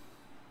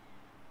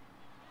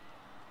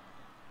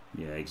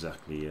 Yeah,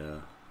 exactly,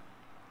 yeah.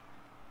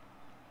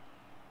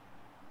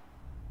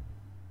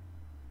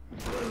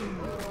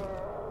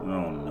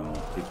 Oh no,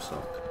 big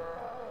sock.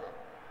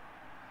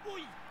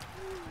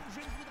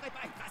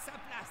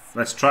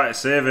 Let's try to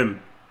save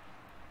him.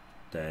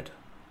 Dead.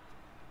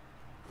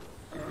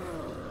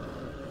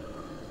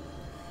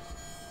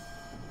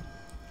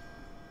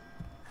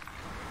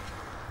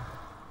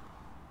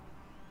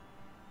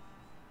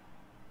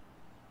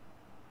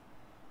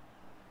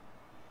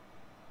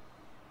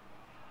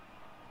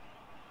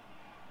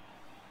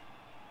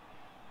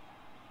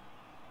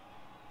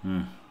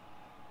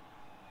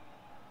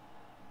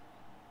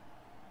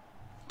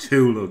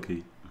 Too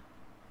lucky.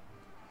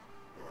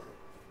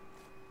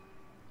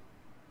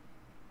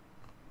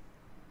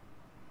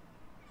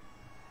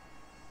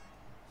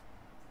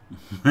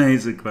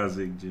 He's a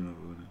classic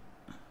Jim.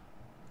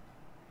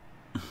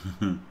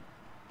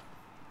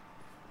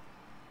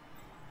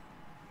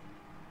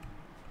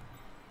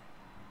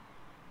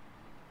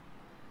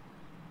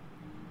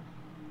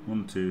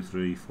 1, 2,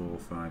 3, 4,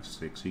 5,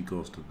 6. He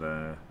goes to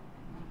there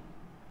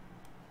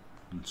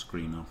and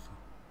screen off.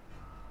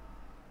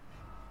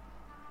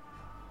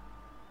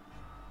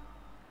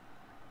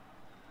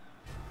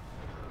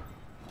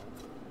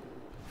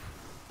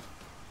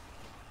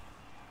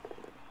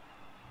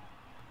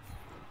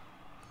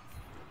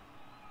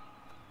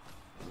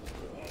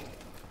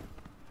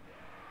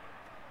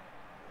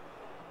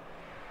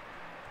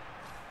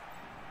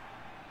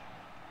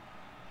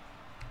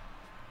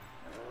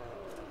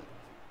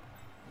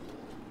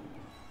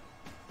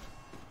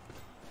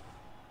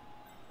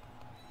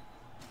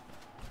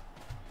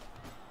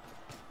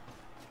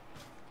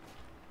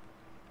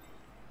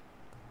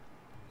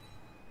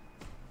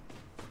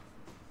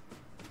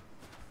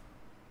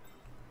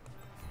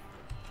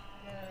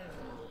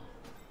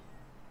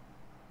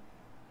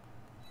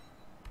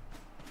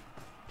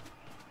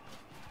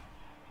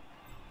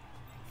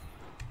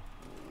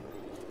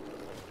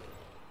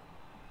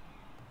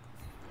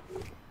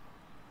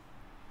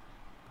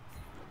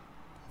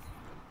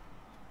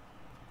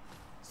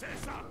 C'est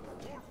ça.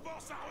 On le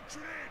force à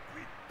reculer,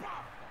 puis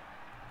paf.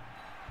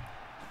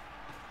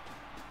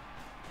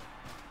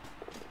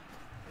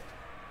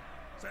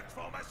 Cette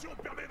formation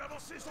permet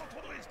d'avancer sans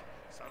trop de risques.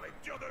 Ça va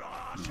être dur de leur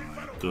arracher le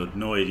ballon. Good,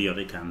 no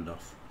idiotic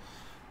handoff.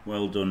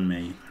 Well done,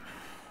 me.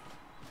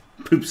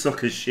 Poop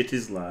Sock has shit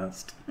his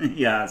last.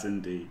 He has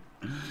indeed.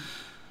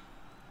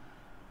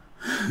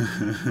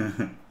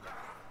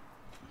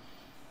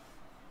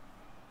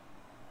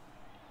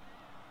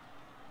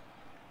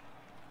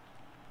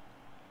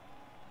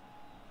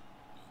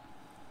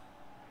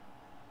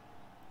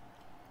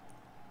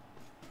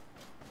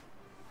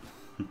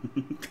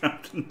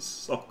 Captain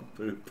Sock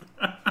Poop.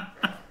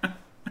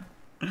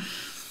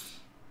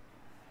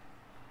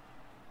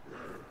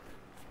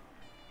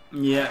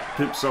 Yeah,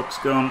 Poop Sock's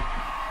gone.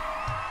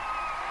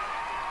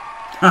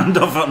 Hand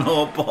off on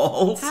all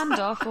balls. Hand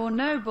off or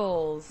no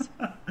balls.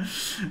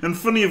 And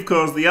funny, of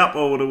course, the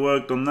Apple would have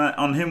worked on that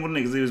on him, wouldn't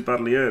it? Because he was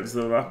badly hurt,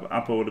 so the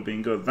Apple would have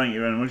been good. Thank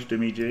you very much,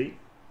 Dimmy G.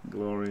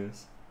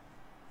 Glorious.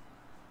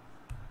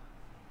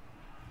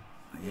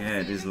 Yeah,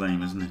 it is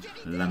lame, isn't it?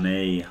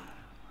 Lame.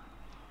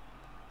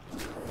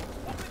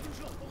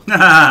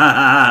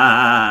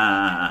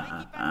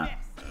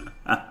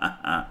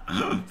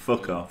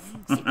 Fuck off.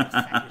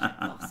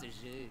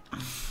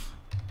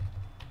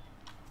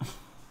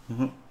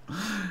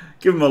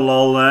 Give him a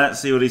lol there,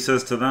 see what he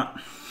says to that.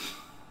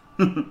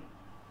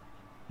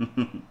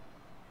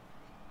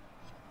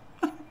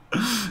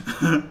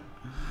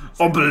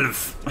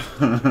 Obelf.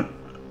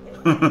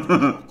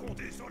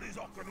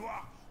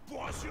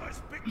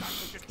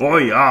 Oh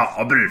yeah,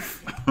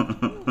 Obelf.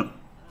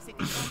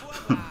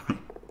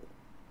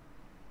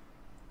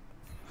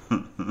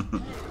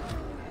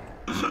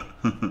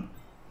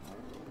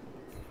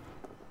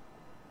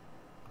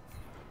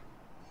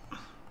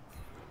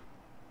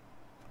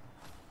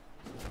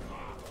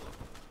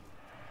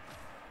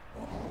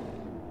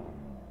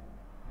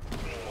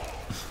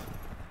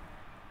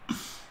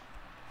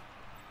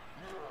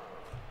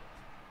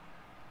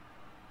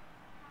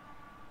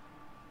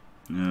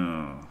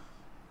 No.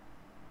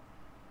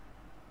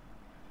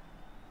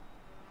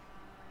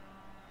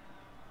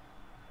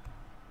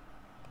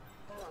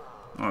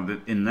 Oh, but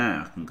in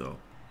there I can go.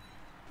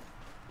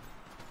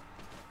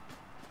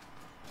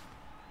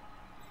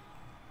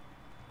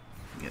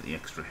 Get the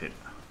extra hit.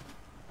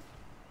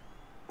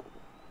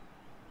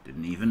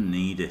 Didn't even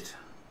need it.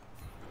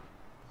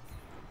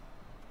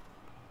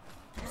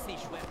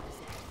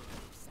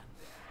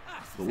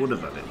 But would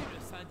have had it.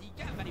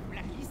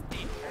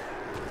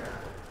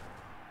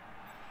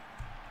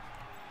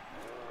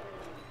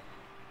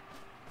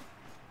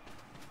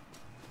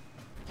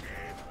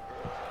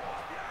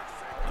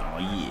 Oh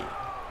yeah.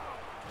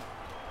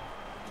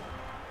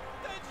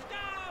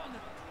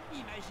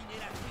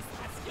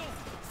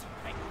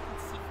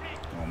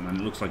 Oh man,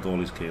 it looks like all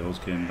his KOs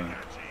came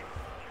back.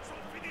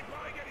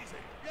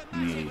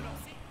 Nearly.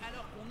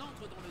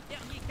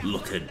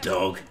 Look at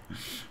dog.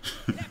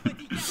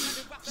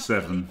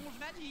 7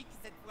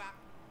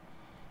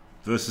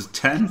 versus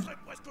 10.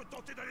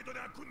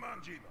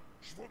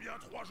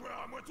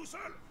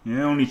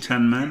 Yeah, only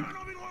 10 men.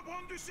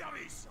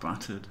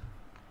 Battered.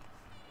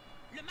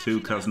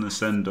 2 Kazna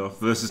send-off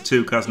versus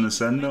 2 Kazna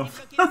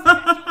send-off.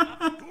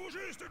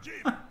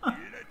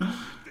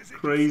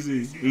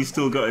 Crazy. He's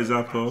still got his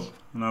Apo,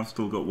 and I've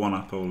still got 1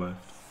 Apo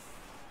left.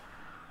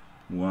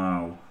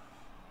 Wow.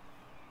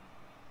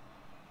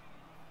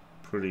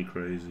 Pretty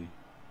crazy.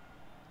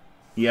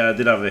 Yeah, I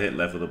did have a hit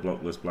left with a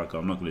blockless Black.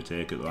 I'm not going to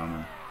take it though, am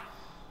I?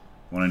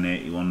 1 in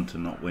 81 to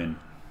not win.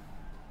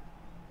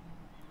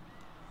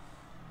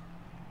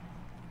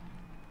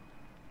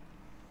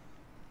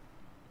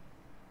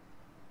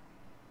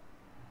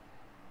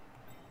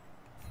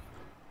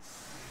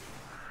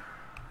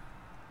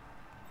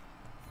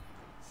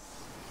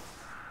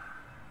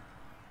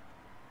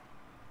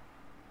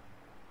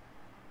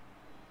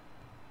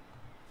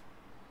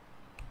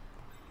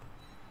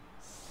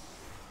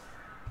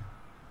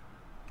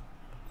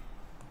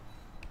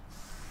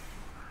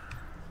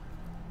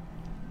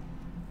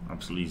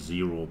 Absolutely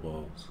 0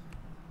 balls.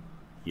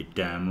 You're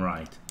damn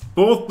right.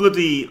 Both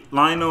bloody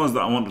Linos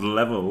that I wanted to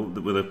level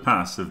with a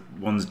pass,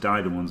 one's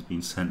died and one's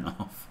been sent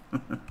off.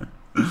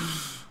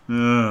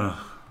 Ugh.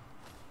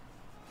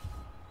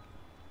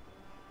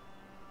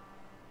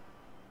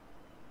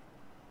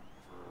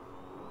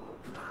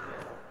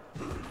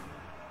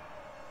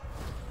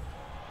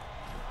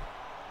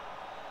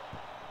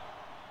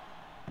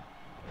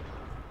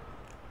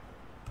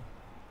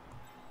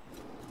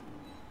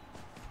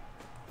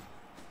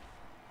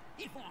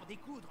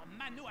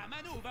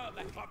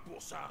 Pas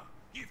pour ça.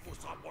 Il faut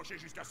se rapprocher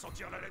jusqu'à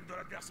sentir la laine de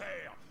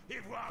l'adversaire et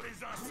voir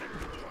les insectes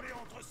coller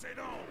entre ses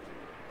dents.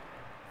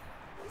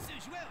 Ce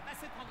joueur va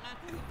se prendre un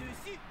coup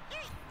dessus et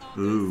en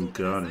Ooh, dessous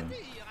de la got him.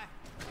 ceinture.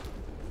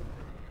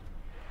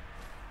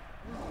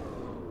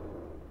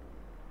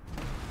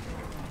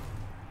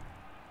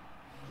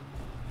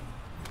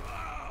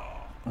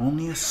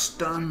 Only a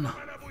stun.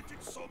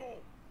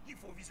 Il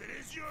faut viser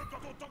les yeux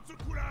quand on tente ce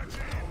coup-là,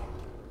 Jim.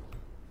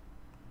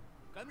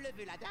 Comme le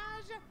veut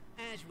l'adage,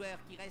 un joueur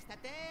qui reste à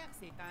terre,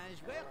 c'est un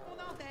joueur qu'on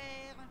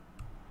enterre.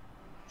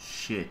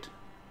 Shit.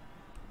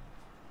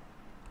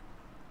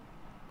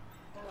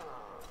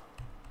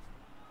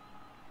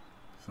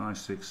 5,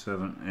 6,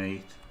 7,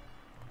 8.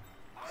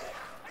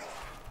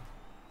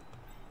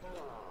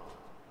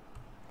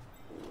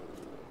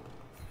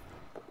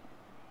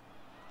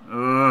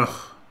 Ugh.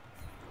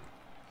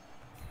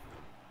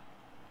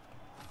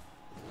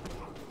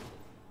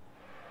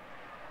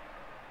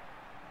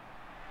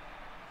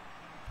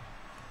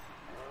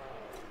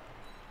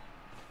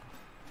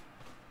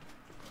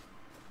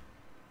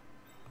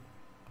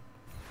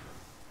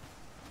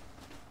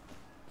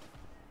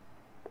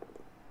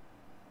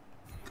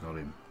 Got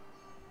him.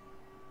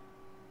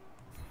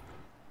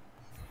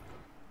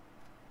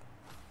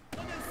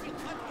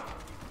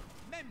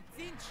 Même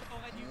Zinch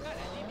aurait du mal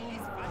à démêler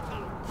ce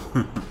bâtard.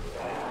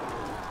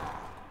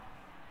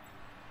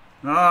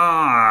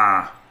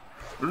 Ah!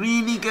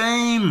 Really,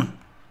 game?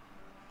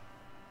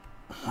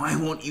 Why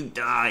won't you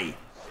die?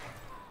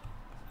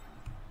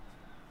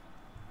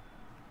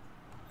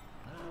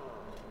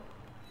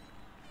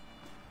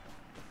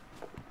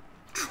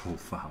 Troll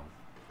foul.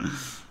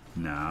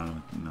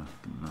 No, no,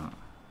 no,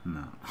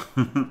 no.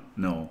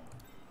 No.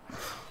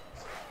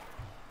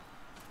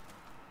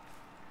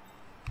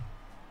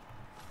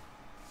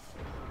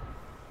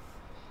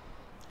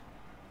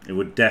 It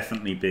would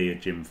definitely be a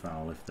gym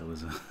foul if there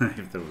was a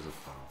if there was a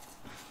foul.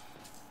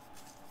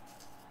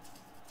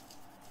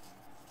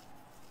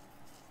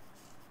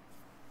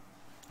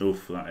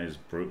 Oof, that is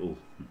brutal.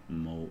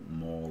 More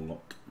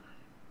luck.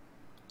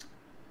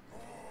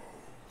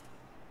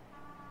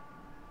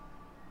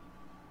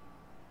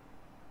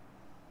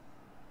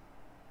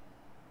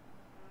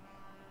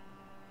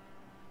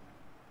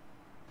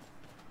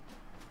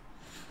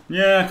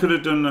 Yeah, I could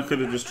have done. I could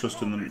have just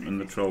trusted in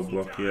the troll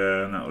block.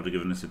 Yeah, and that would have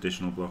given us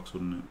additional blocks,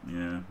 wouldn't it?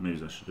 Yeah,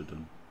 maybe I should have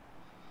done.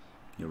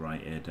 You're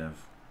right, here,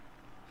 Dev.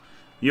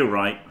 You're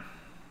right.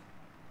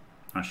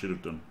 I should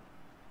have done.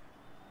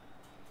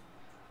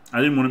 I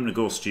didn't want him to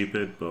go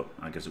stupid, but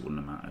I guess it wouldn't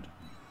have mattered.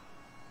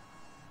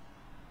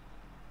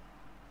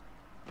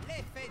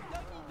 L'effet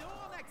domino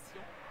en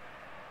action.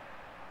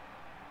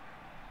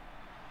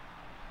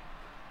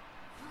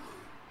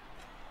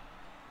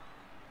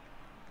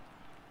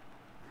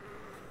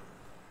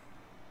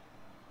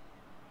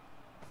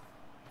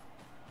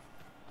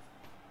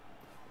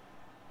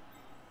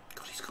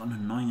 God, he's got an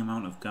annoying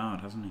amount of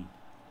guard, hasn't he?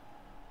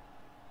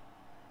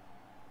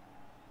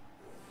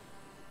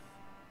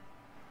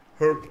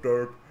 Herp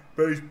derp,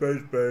 base,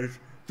 base, base.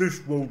 This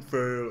won't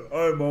fail.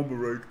 I'm on the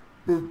right.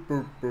 Burp,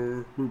 burp,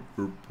 burp, burp,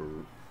 burp,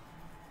 burp.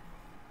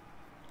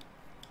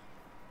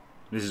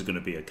 This is going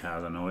to be a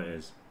card, I know it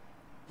is.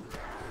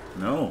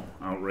 No,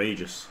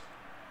 outrageous.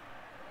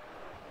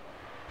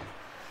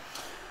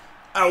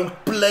 Oh,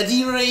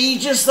 bloody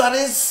outrageous that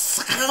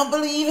is. I can't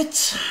believe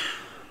it.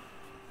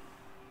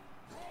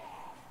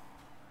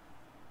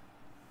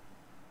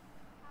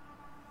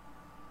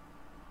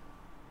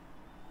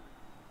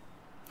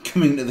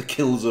 Coming to the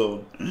kill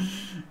zone.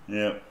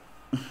 Yep.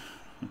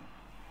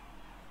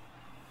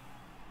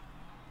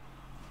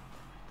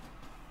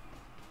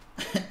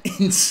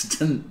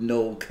 Instant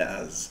no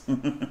Kaz.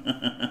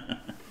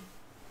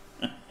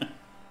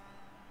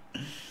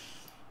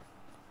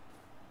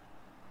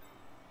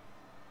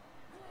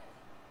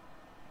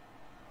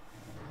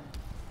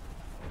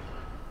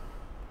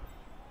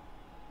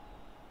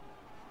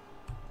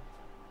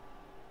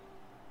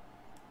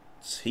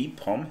 Does he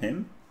palm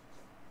him?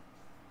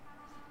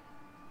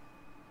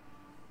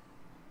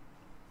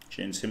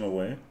 Chains him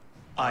away.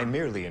 I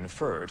merely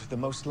inferred the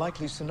most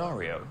likely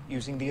scenario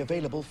using the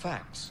available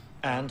facts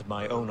and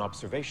my own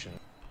observation.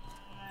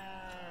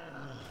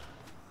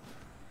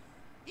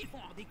 Ils vont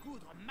en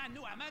découdre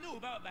mano à mano,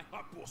 Bob.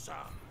 Ah, pour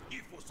ça,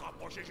 il faut se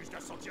rapprocher jusqu'à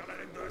sentir la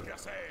laine de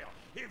l'adversaire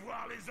et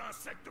voir les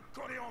insectes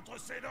collés entre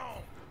ses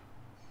dents.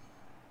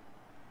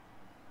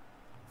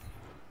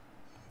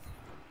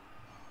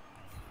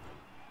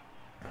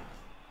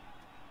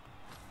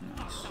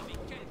 Oh, mais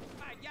quelle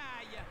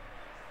pagaille!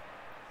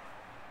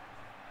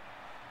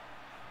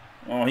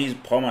 Oh, he's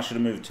palm. I should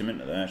have moved him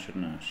into there,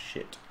 shouldn't I?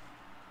 Shit.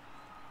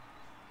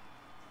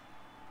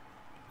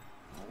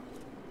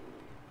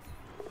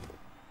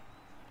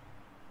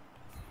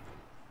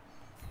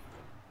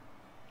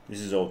 This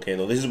is okay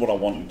though. This is what I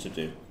want him to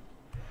do.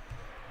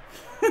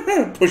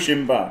 Push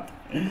him back.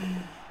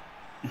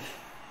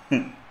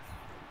 Come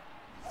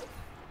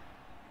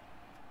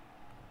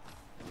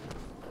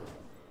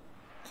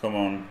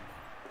on.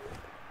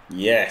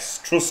 Yes,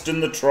 trust in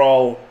the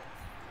troll.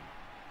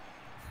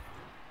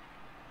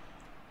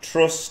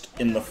 Trust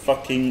in the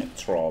fucking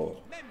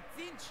troll.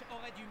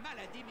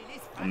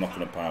 I'm not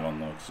going to pile on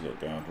though because he's got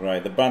guard.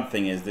 Right, the bad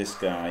thing is this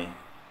guy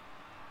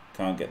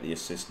can't get the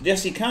assist.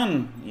 Yes, he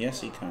can.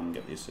 Yes, he can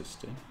get the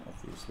assist in,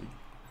 obviously.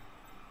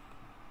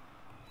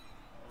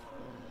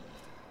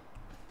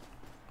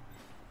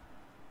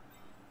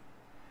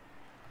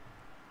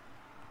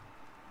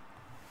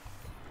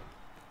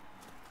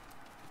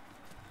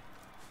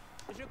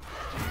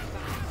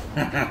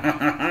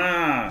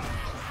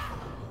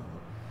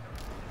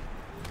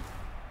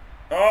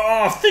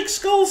 Oh, Thick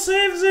Skull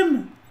saves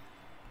him!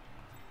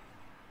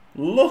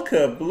 Look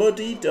a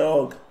bloody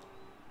dog.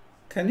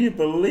 Can you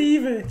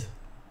believe it?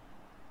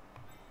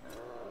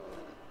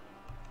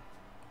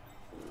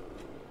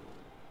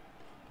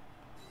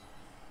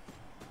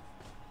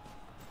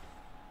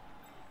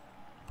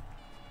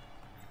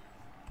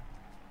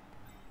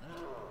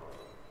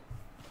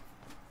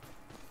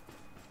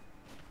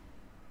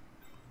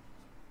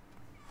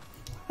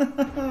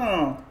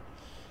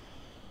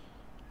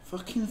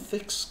 Fucking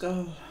thick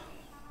skull.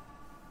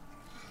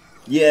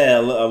 Yeah, I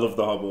love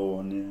the Hobo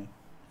one, yeah.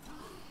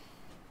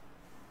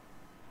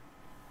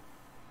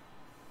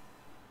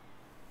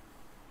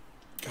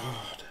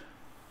 God.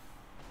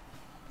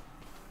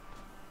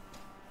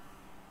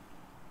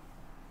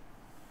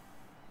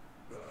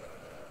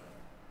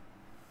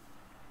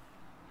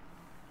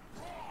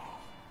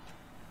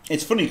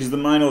 It's funny because the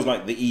Mino's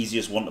like the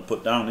easiest one to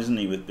put down, isn't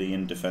he, with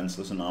being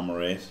defenseless and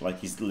armor 8?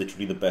 Like, he's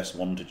literally the best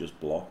one to just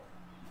block.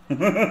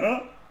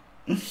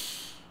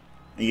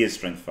 He is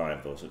strength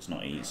 5 though, so it's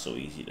not so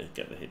easy to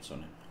get the hits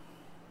on him.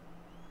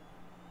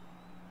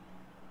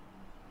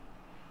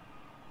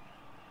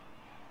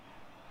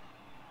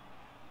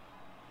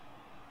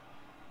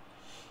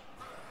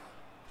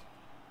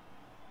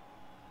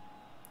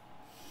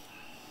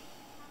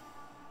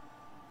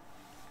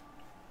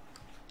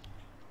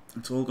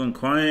 It's all gone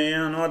quiet,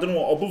 yeah. No, I don't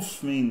know what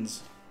obuff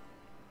means.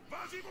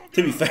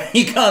 To be fair,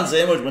 you can't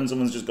say much when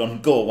someone's just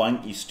gone, go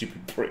wank, you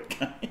stupid prick.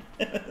 I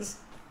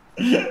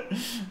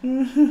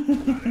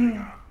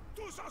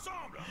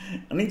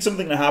need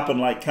something to happen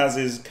like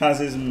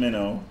Kaz's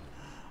Minnow.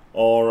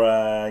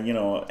 Or, you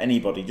know,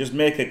 anybody. Just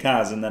make a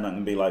Kaz and then I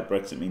can be like,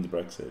 Brexit means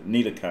Brexit.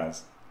 Need a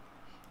Kaz.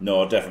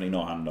 No, definitely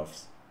no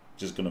handoffs.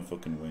 Just gonna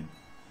fucking win.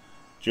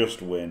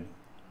 Just win.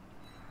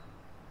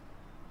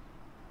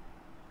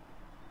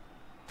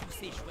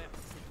 Ces joueurs,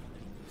 c'est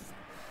une réponse.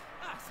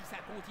 Ah, si ça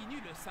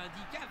continue, le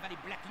syndicat va les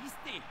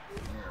blacklister.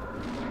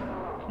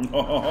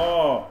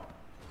 Oh.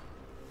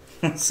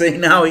 See,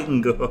 now he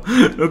can go.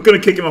 We're gonna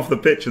kick him off the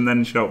pitch and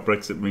then shout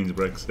Brexit means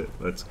Brexit.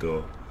 Let's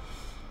go.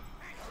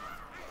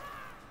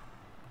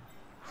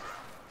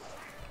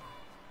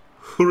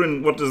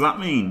 Hurin, what does that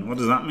mean? What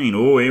does that mean?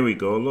 Oh, here we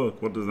go.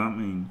 Look, what does that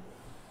mean?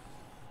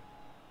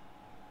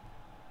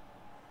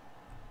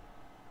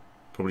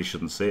 Probably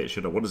shouldn't say it,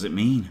 should I? What does it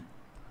mean?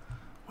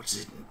 What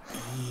does it mean?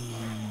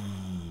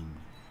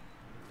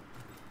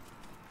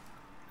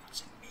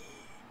 What's it mean?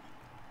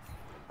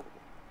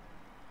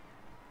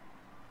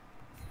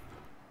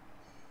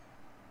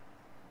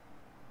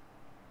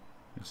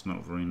 It's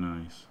not very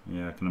nice.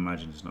 Yeah, I can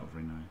imagine it's not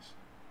very nice.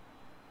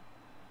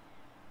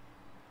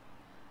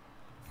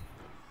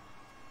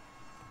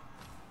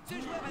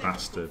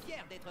 Bastard.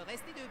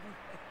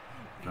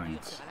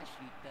 Thanks.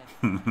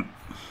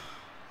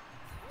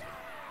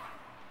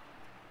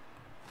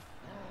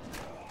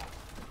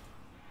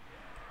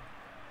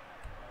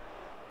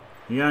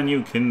 Yeah, I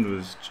knew Kind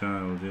was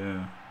child,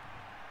 yeah.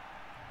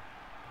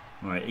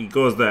 Right, he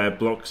goes there,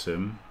 blocks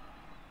him.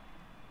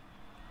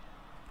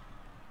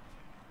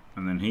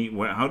 And then he...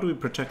 how do we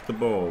protect the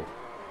ball?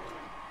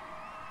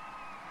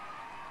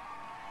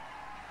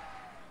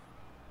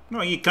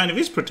 No, he kind of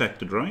is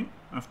protected, right?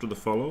 After the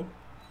follow.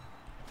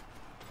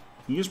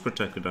 He is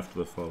protected after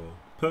the follow.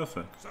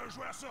 Perfect.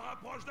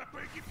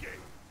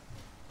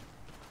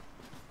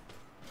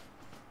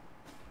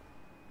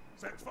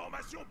 Cette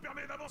formation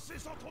permet d'avancer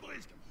sans trop de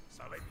risques.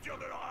 Ça va être dur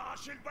de leur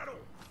arracher le ballon.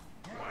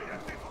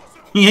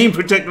 He ain't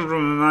protected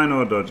from a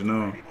Mino dodge,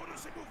 no.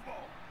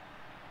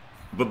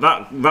 But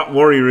that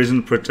warrior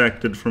isn't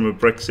protected from a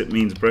Brexit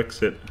means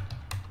Brexit.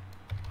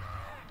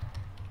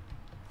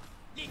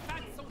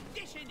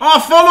 Oh, I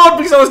followed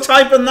because I was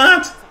typing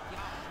that!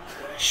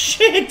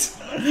 Shit!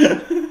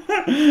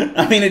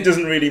 I mean, it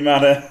doesn't really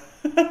matter.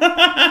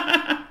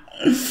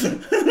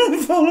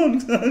 I followed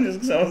just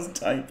because I was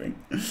typing.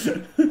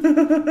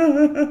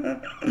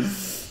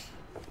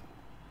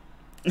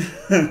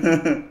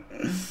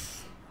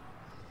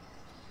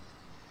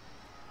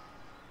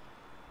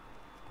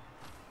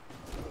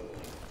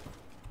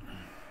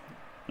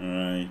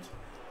 Alright.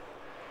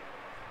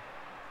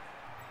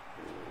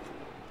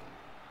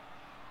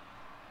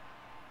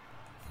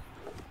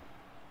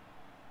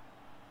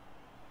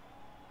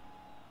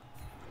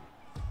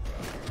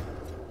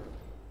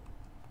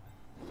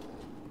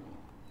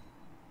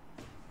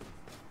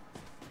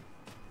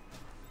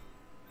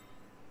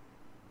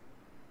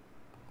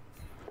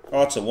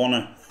 Oh, it's a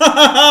wanna.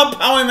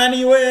 Pow him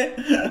anyway!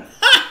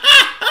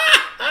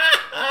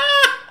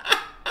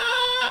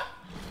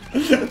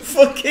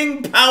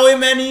 Fucking pow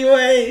him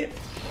anyway!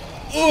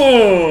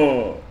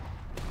 Oh!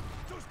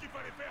 Tout ce qu'il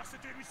fallait faire,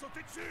 c'était lui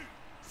sauter dessus.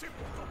 C'est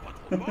pourtant pas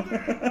trop demandé.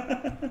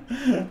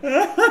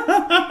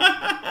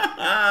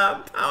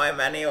 Pow him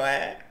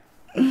anyway!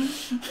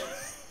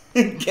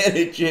 Get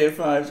it,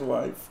 J5's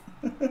wife.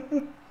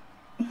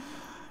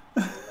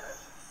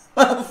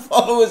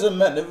 Followers are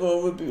meant to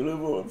vote for people who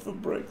voted for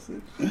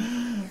Brexit.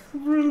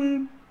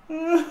 Brilliant.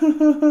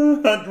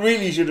 That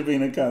really should have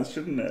been a cast,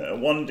 shouldn't it? A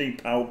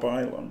 1D pow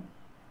pylon.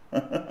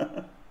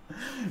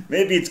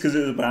 Maybe it's because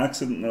it was by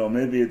accident, though.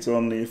 Maybe it's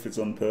only if it's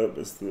on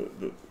purpose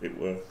that it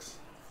works.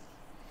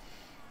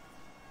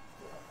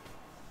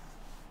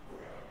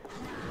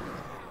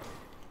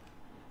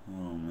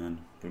 Oh man,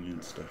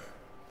 brilliant stuff.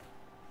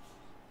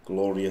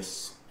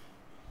 Glorious.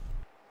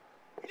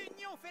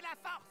 L'union fait la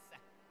force.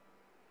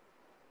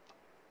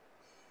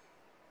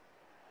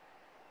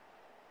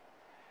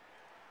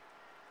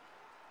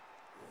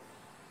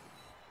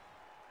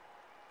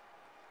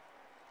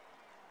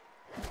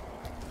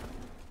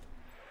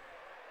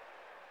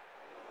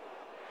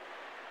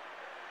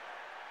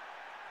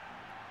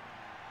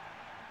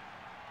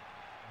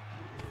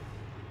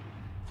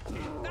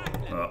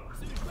 Oh.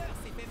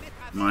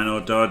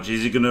 Minor dodge.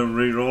 Is he gonna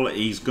re-roll it?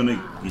 He's gonna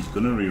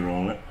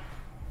re-roll it.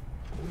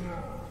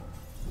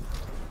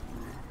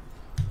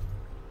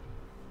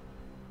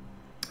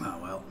 Oh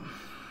well.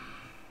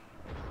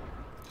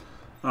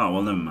 Oh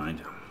well, never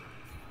mind.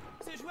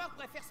 Ce joueur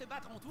préfère se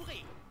battre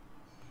entouré.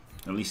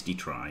 At least he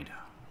tried.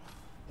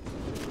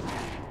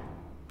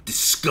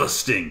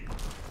 Disgusting.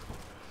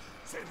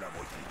 C'est de la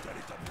motrite à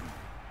l'établi.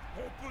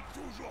 On peut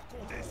toujours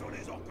compter sur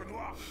les orques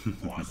noirs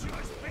pour assurer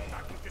le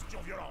spectacle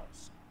question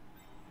violence.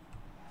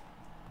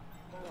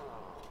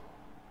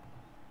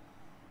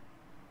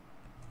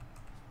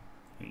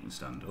 He can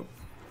stand up.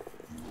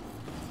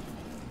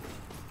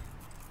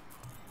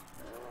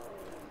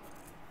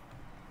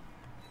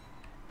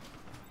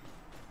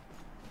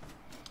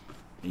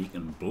 He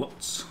can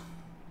blutz.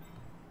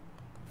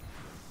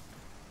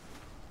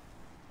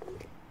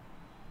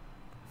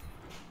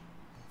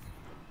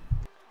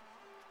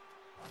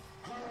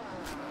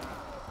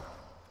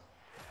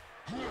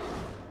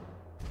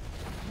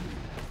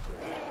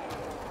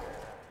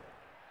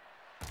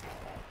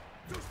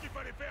 Tout ce qu'il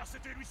fallait faire,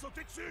 c'était lui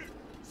sauter dessus.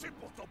 C'est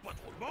pourtant pas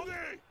trop demandé.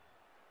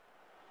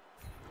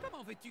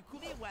 Comment veux-tu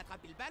courir ou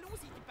attraper le ballon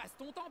si tu passes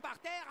ton temps par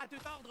terre à te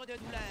tordre de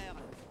douleur?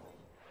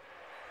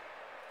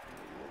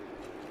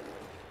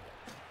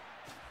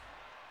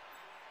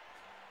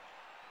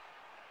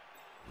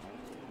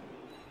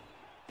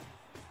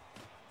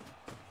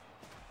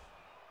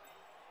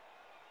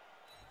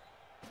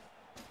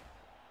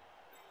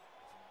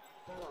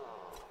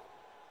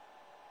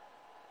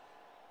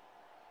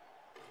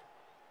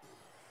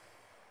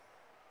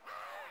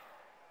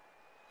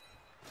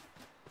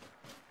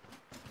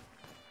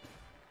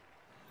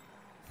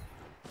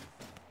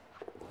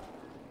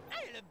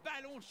 Et le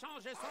ballon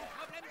change son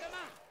problème de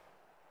main.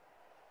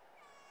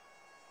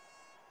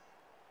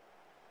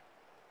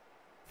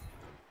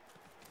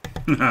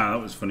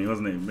 That was funny,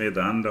 wasn't it? He made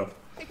the hand off.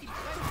 Est-il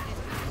prêt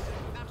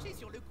marcher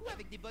sur le coup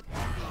avec des bottes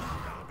coupées?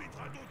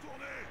 L'arbitre a dos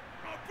tourné.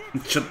 Un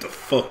peu. Shut the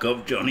fuck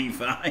up, Johnny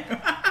Five.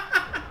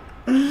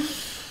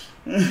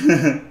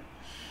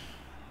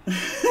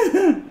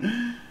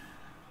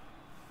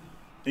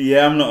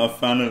 Yeah, I'm not a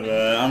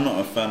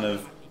fan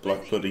of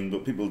black pudding,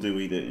 but people do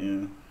eat it.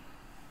 Yeah.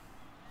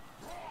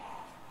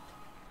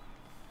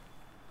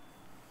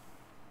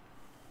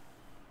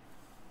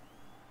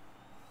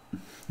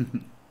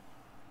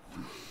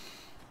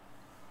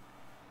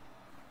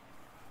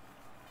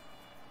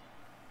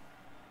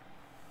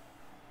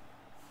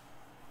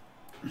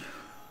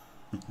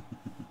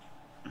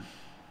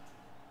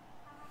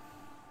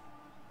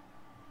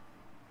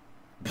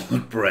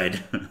 Blood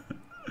bread.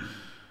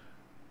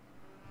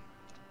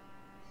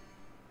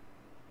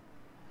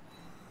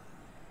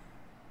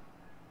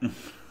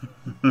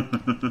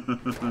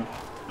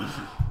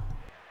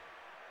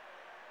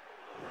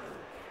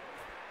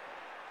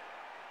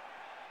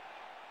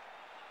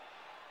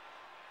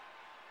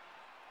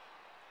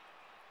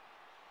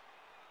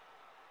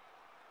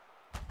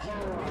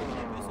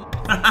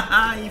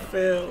 He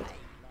failed.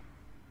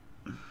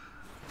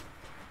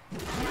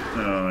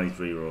 Oh, he's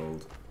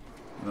re-rolled.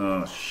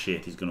 Oh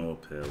shit, he's gonna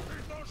uphill.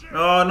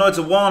 Oh no, it's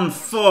a 1.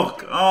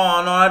 Fuck.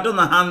 Oh no, I'd done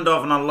the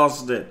handoff and I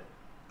lost it.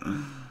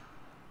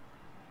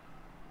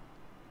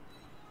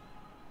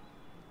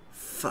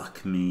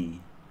 Fuck me.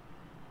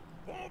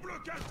 Bon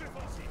blocage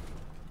défensif.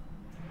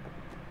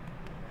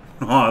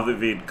 Oh,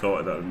 if he'd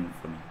caught it, that would have been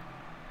funny.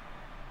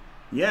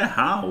 Yeah,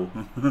 how?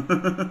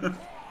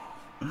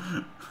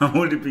 How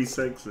would it be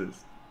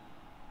sexist?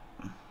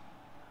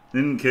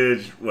 Didn't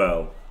cage,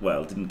 well,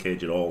 didn't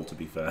cage at all, to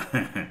be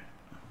fair.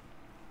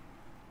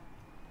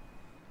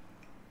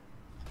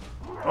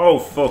 Oh,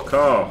 fuck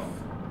off.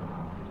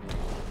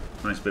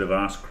 Nice bit of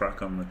arse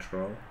crack on the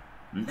troll.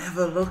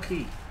 Never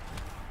lucky.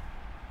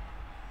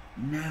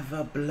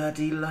 Never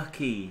bloody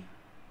lucky.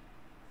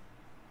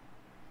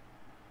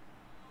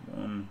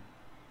 1,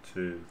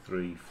 2,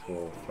 3,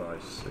 4,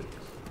 5, 6.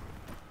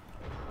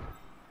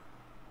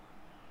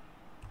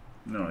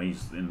 No,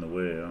 he's in the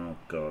way. Oh,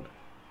 God.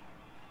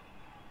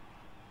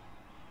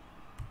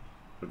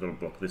 We've got to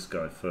block this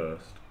guy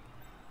first.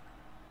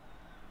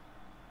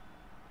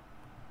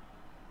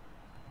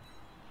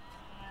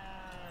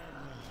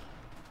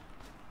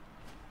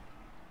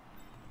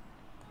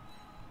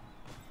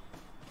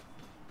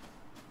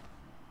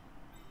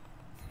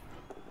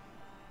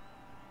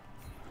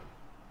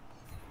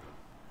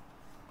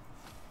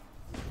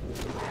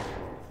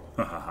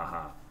 Ha ha ha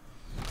ha.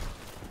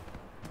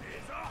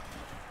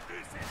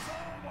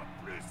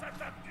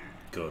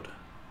 Good.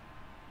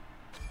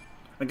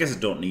 I guess I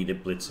don't need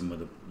it blitzing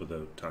with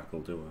a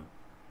tackle, do I?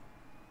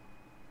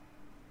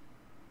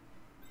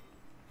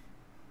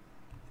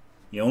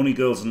 Yeah, only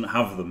girls doesn't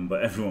have them,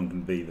 but everyone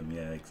can be them.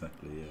 Yeah,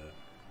 exactly. Yeah.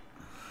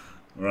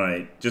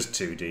 Right, just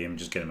 2D him,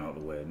 just get him out of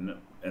the way, and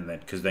then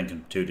because then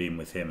can 2D him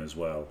with him as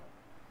well,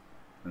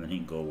 and then he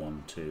can go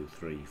 1, 2,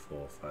 3,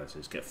 4, 5,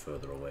 6, get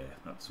further away.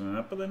 That's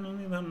but then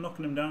only them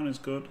knocking him down is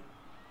good.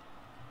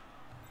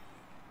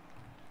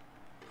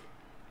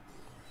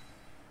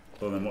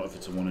 Well then, what if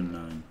it's a 1 in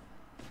 9?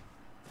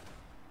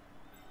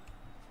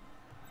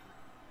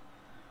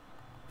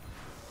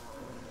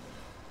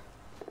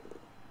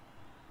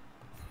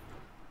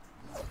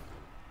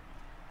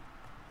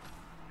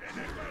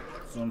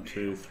 1,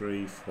 2,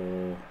 3,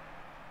 4,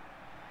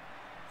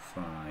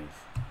 5.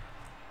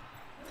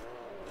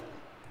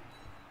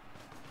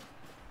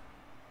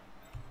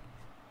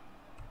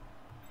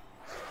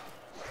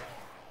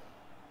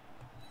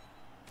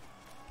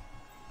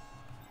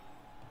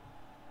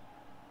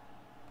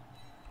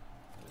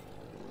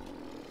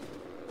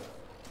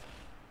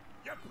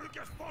 Y'a plus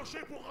qu'à se pencher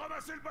pour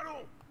ramasser le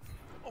ballon.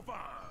 Enfin,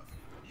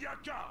 y'a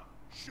qu'à.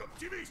 Je suis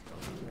optimiste.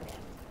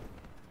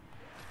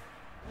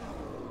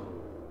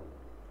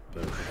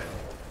 Bullshit.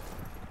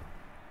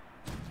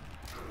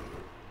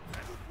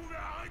 Vous pouvez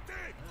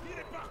arrêter. Il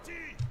est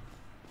parti.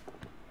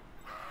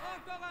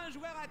 Encore un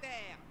joueur à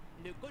terre.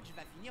 Le coach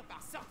va finir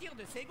par sortir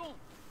de ses gonds.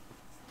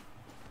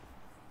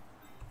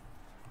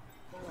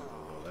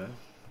 There.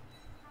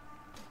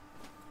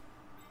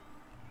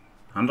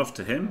 Hand off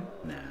to him?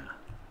 Nah.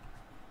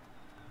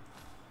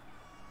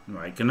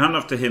 Right, can hand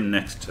off to him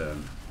next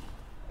turn.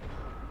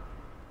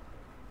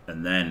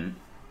 And then...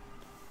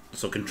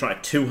 So can try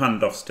 2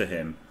 handoffs to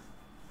him.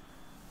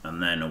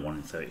 And then a 1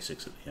 in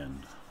 36 at the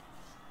end.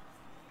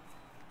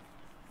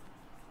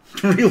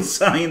 Real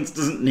science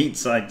doesn't need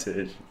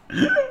citation.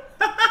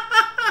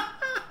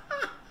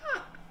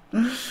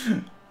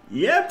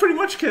 Yeah, pretty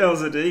much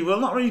KLZD.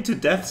 Well, not really to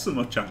death so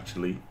much,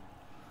 actually.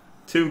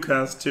 2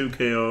 casts, 2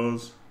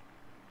 KOs.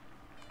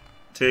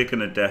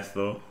 Taken a death,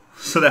 though.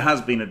 So there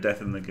has been a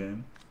death in the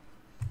game.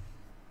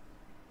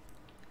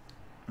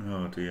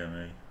 Oh, dear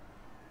me.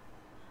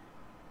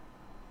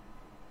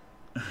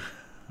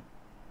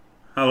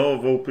 Hello,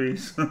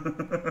 Vulpies.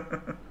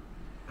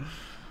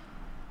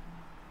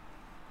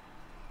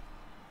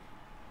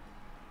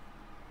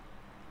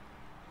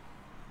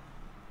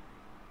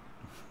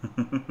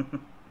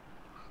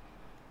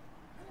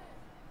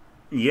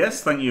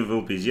 Yes, thank you,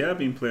 Vulpies. Yeah, I've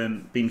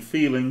been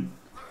feeling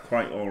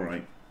quite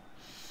alright.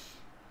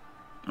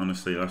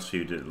 Honestly, last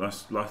 2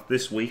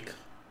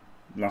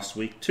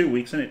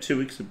 weeks, isn't it? 2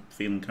 weeks of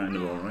feeling kind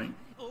of alright.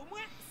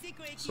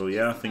 So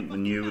yeah, I think the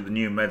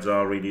new meds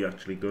are really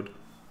actually good.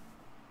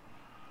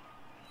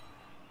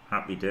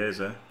 Happy days,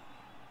 eh?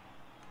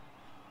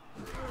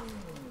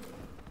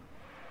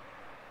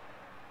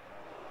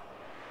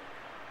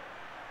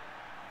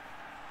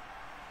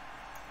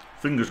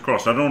 Fingers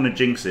crossed. I don't want to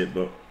jinx it,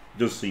 but it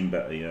does seem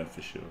better, yeah,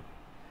 for sure.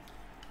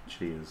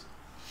 Cheers.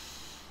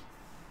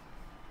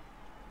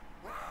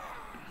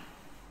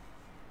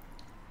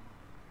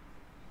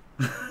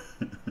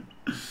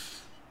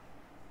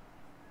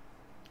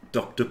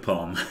 Dr.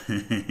 Pom.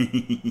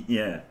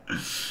 Yeah.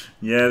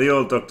 Yeah, the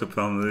old Dr.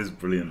 Pom is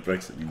brilliant.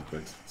 Brexit means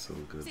Brexit. It's so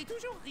good.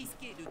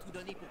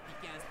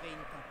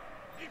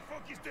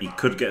 He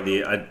could get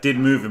the... I did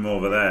move him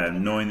over there,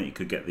 knowing that he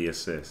could get the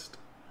assist.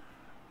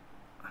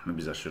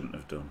 Maybe I shouldn't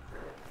have done.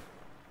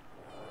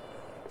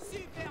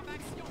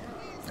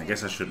 I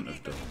guess I shouldn't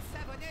have done.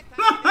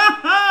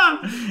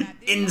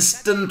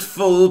 Instant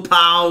full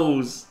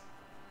pause.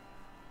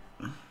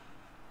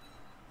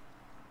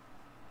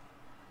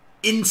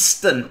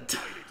 Instant.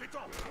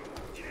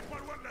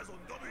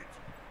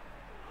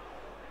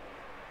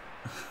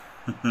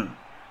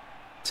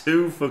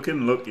 Too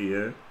fucking lucky,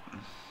 yeah.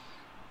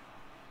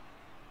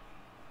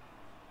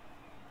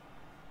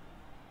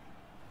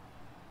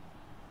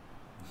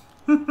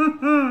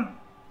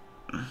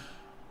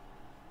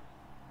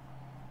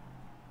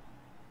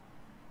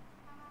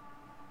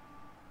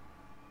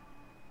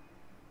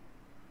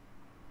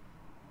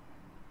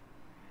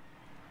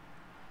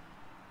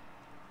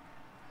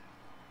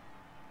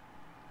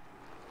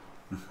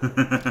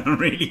 I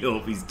really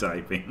hope he's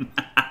typing.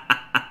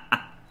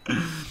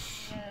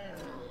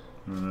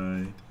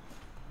 Right.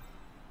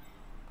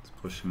 Let's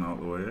push him out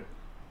the way.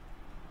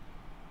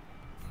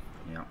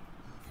 Yeah.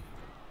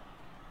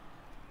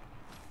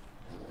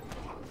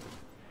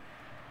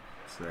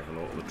 Say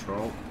hello to the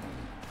troll.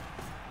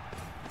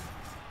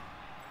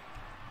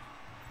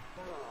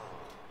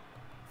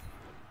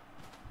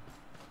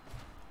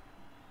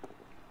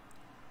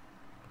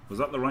 Was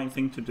that the right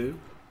thing to do?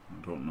 I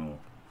don't know.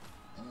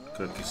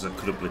 Because I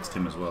could have blitzed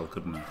him as well,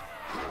 couldn't I?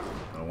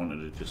 I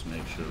wanted to just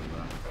make sure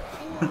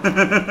of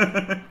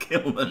that.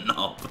 Kill the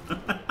knob.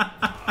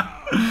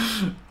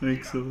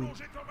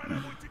 Excellent.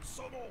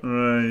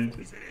 Right.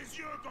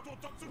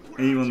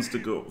 He wants to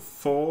go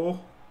 4,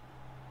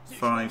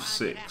 5,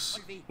 6.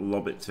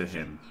 Lob it to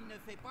him.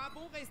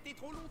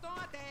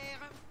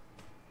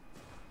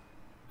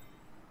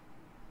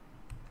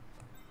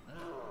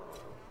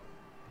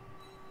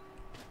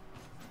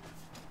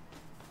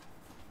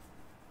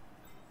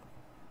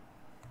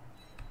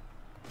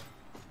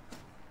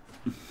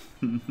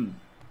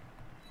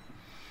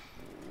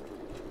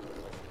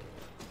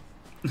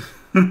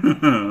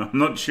 I'm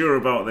not sure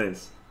about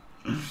this.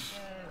 Belle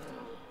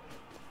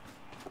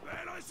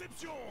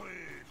réception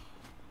et...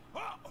 Oh,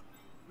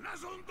 la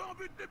zone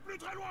d'embut n'est plus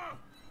très loin.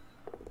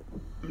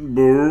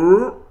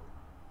 Brrr.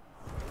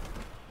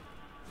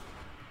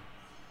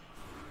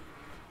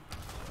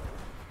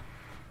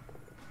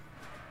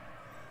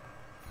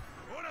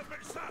 On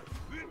appelle ça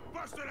une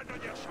passe de la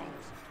dernière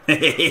chance.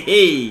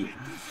 Hey. Et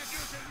tous ces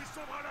dieux, elle lui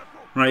sauvera la peau.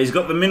 Right, he's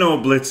got the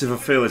minnow blitz if I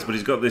fail this, but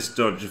he's got this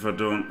dodge if I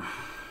don't.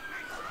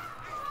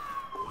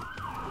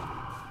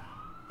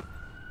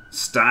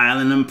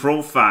 Styling and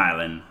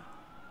profiling.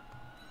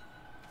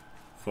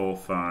 4,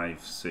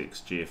 5,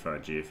 6,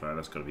 GFI, GFI.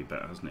 That's got to be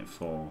better, hasn't it?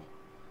 4,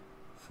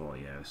 4.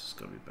 Yeah, this has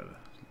got to be better.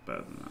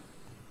 Better than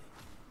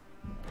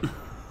that.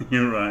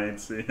 You're right.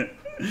 See it.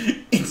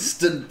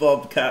 Instant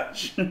bob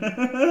catch.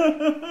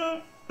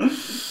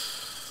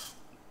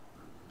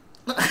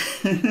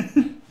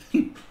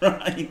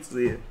 Right.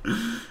 See it.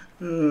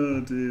 Oh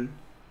dear.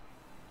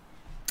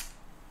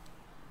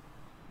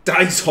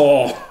 Dice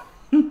whore.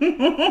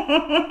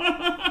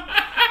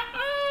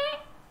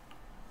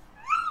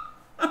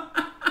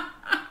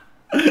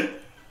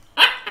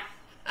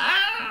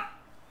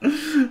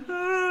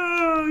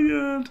 Oh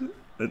god.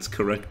 Let's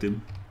correct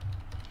him.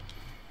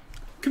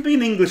 Could be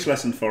an English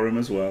lesson for him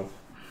as well.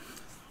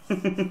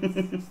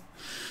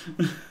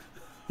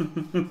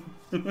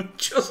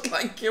 Just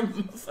like your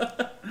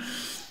mother.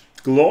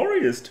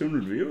 Glorious,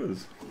 200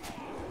 viewers.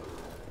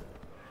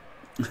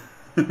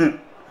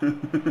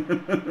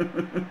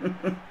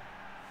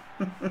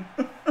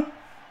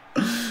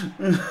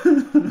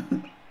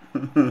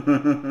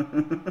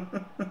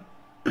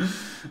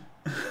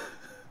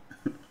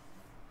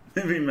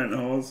 Maybe he meant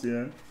horse,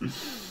 yeah.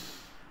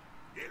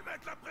 Ils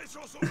mettent la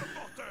pression sur le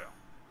porteur.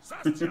 Ça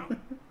se tient.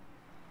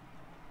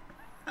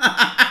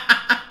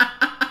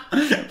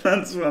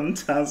 That's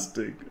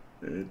fantastic.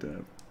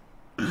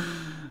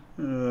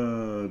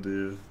 Oh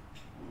dear.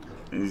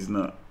 He's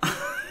not.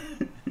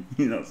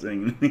 He's not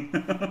saying anything.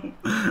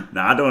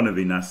 Nah, I don't want to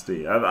be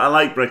nasty. I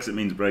like Brexit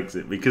means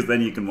Brexit because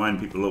then you can wind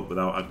people up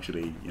without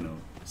actually, you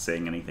know,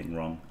 saying anything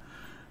wrong.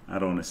 I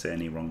don't want to say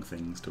any wrong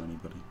things to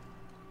anybody.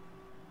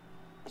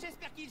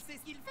 J'espère qu'il sait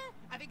ce qu'il fait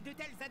avec de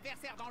tels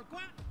adversaires dans le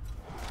coin.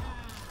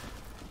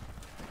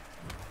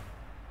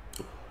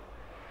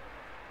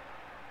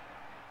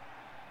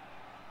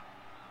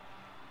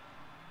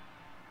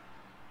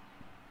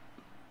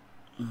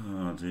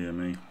 Oh dear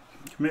me.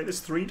 Can we make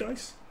this 3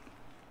 dice?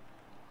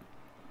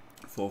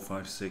 4,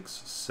 5,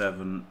 6,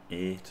 7,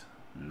 8,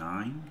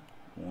 9.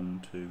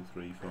 1, 2,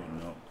 3, 4.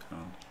 No,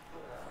 can't.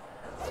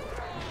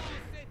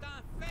 C'est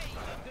un fail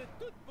de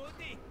toute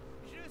beauté.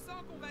 Je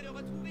sens qu'on va le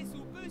retrouver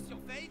sous peu sur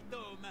Fail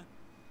Dome.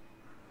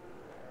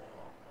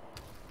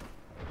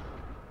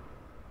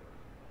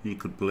 He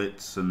could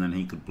blitz and then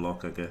he could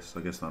block, I guess.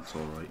 I guess that's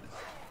alright.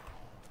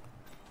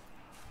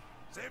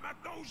 C'est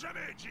maintenant ou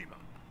jamais, Jim.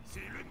 Si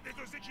l'une des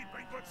deux équipes a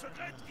une boîte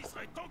secrète, il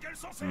serait temps qu'elle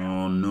s'en serve.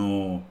 Oh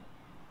no.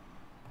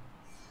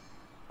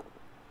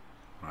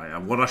 Right,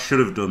 what I should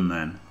have done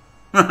then.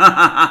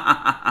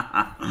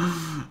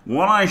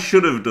 What I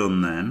should have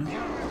done then.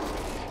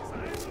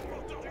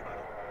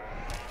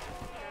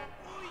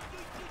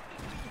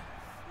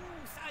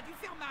 Ça a dû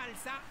faire mal,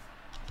 ça.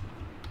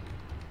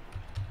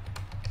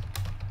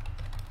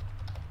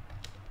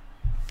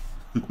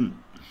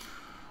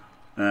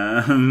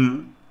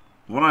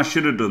 What I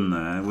should have done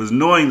there was,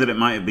 knowing that it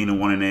might have been a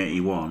 1 in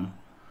 81,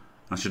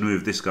 I should have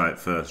moved this guy at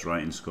first,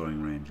 right in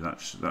scoring range.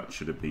 That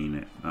should have been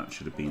it. That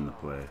should have been the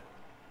play.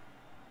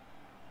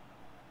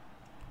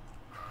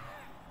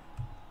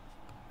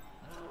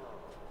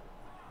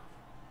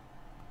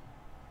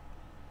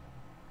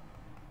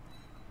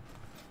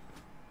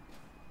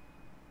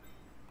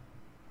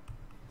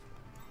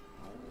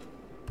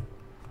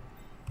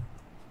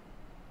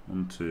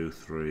 One, 2,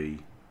 3,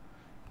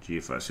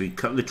 GFI. So he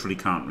literally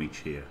can't reach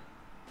here.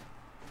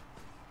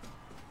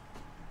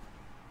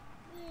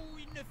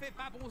 Il ne fait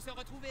pas bon se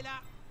retrouver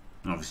là.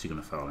 Obviously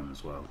going to foul him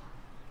as well.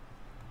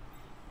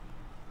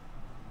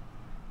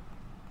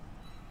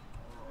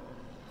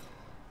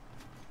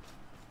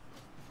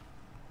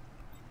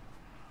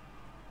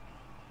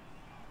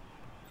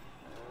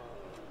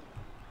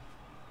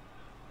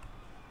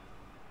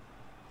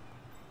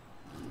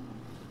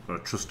 Got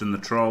to trust in the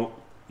troll.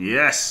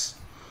 Yes!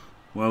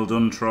 Well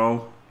done,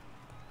 troll.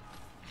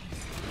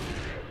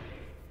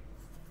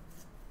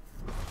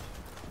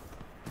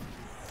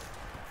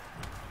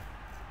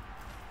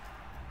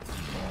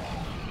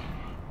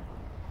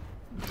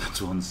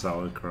 That's one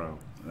sauerkraut.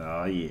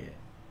 Oh yeah.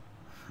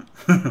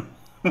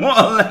 What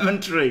a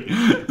lemon tree!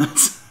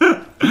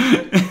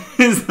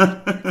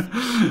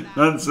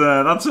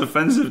 That's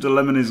offensive to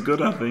lemon is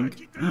good, I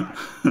think. Do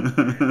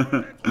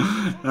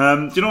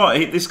you know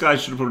what? This guy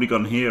should have probably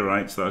gone here,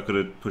 right? So I could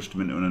have pushed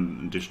him into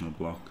an additional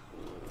block.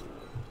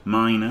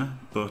 Minor,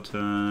 but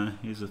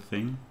here's the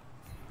thing.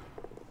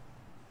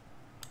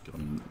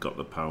 Got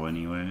the power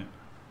anyway.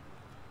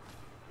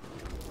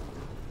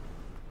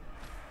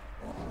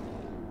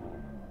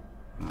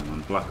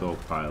 Oh, Black Oak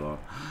Pylon.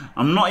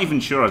 I'm not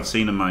even sure I'd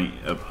seen a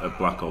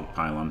Black Oak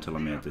Pylon until I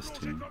made this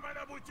team.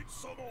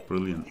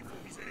 Brilliant.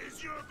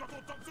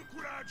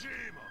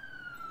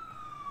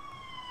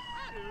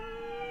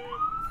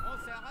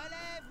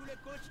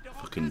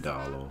 Fucking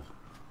Darlo.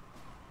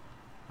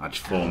 Edge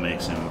 4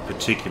 makes him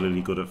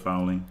particularly good at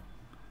fouling.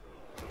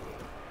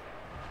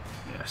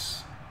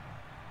 Yes.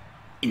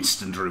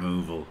 Instant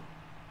removal.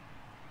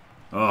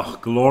 Oh,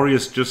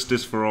 glorious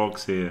justice for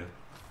Orcs here.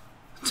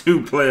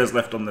 2 players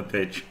left on the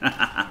pitch.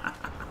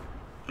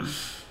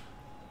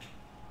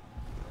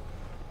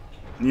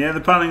 Yeah,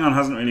 the panning on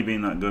hasn't really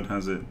been that good,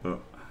 has it? But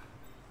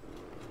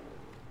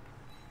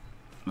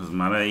doesn't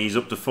matter. He's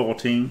up to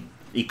 14.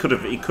 He could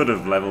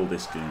have leveled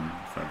this game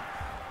if I'd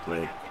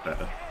played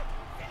better.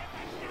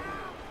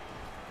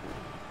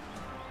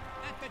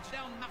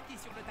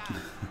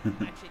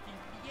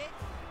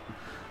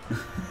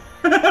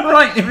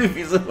 Right, if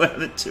he's aware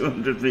that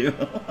 200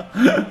 people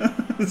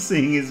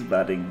seeing his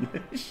bad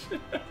English.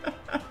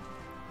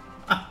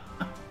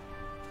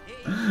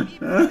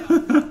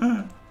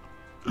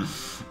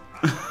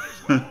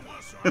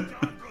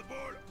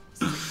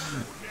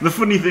 The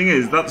funny thing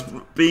is, that's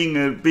being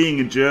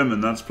a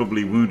German. That's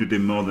probably wounded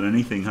him more than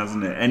anything,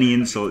 hasn't it? Any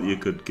insult you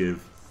could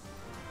give.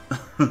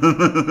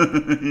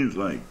 He's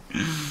like,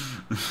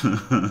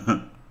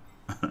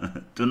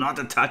 do not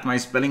attack my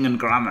spelling and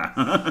grammar.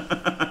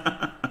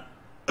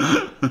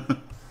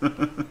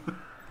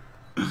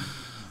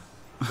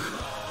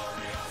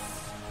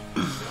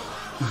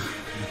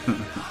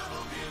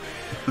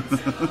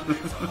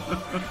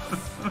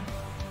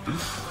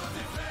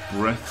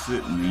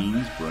 Brexit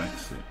means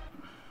Brexit.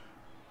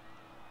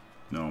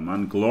 No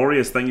man,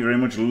 glorious. Thank you very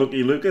much,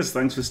 Lucky Lucas.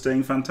 Thanks for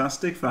staying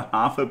fantastic for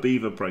half a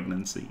beaver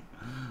pregnancy.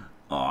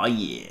 Oh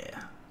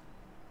yeah.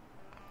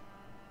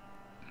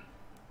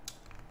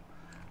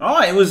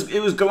 Oh, it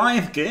was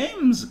Goliath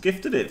Games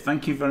gifted it.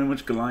 Thank you very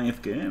much,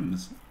 Goliath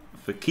Games,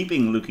 for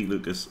keeping Lucky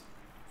Lucas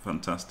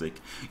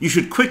fantastic. You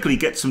should quickly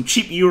get some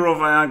cheap Euro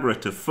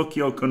Viagra to fuck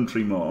your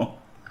country more.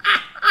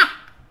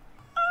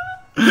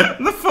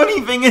 The funny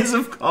thing is,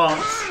 of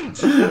course,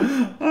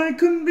 I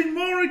couldn't be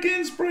more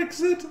against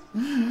Brexit,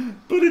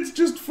 but it's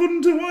just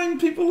fun to wind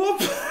people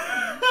up.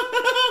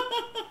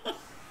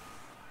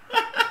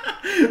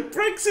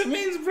 Brexit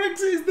means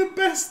Brexit is the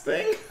best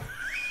thing.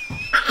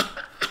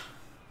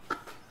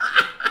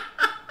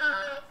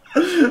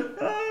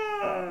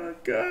 Oh,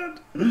 God.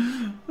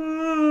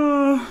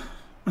 Oh.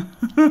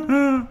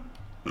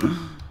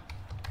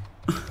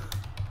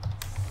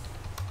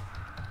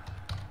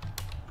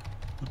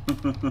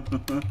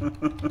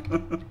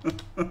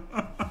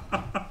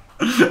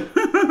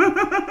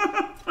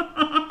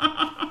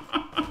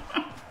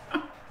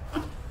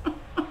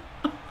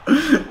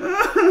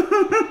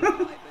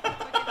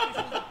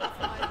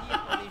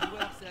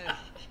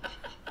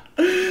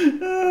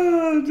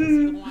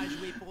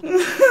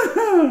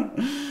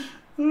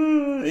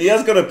 He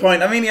has got a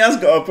point. I mean, he has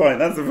got a point.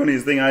 That's the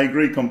funniest thing. I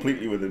agree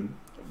completely with him.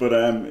 But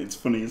it's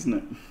funny, isn't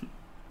it?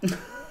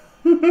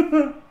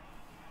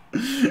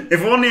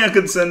 If only I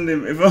could send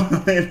him. If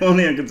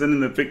only I could send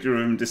him the picture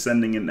of him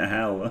descending into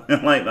hell. I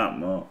like that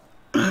more.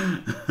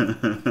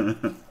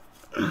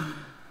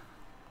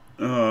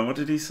 Oh, what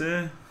did he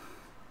say?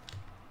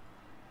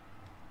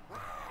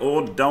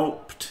 Oh,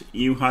 doped.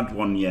 You had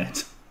one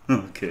yet.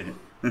 Okay.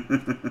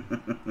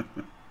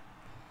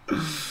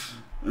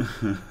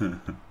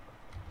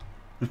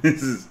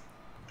 This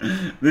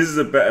is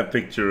a better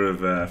picture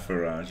of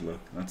Farage. Look,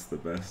 that's the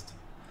best.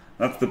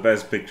 That's the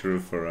best picture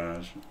of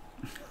Farage.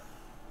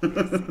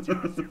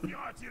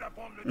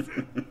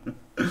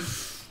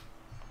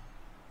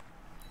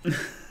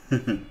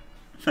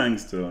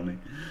 Thanks, Tony.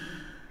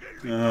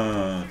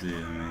 Oh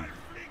dear me.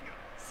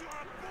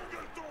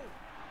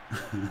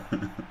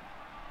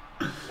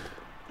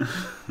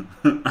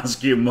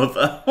 Ask your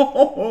mother.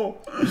 I'm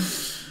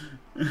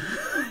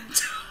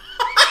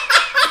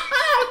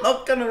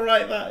not gonna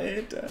write that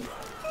here, Dad.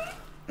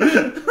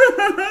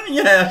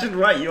 Yeah, I should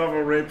write you have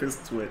a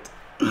rapist twit.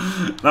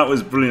 That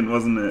was brilliant,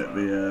 wasn't it?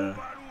 The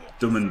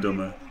Dumb and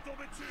Dumber.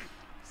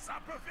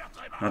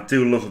 I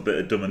do love a bit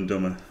of Dumb and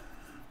Dumber.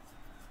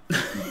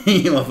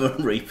 You have a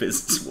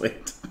rapist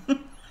twit.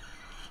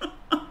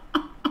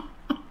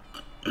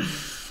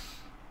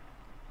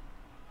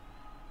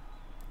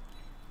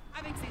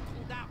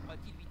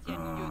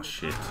 Oh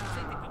shit.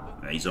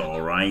 He's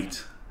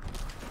alright.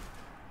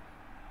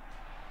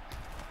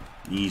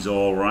 He's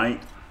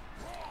alright.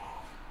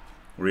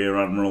 Rear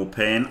Admiral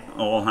Payne,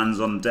 all hands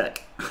on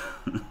deck.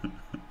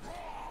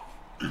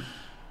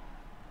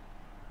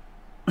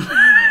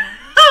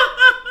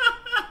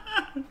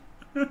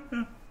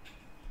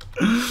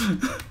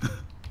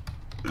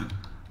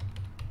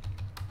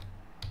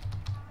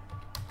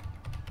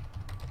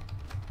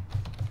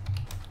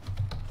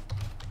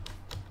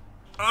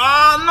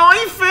 Oh no,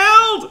 he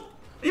failed!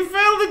 He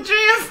failed the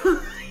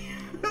GF!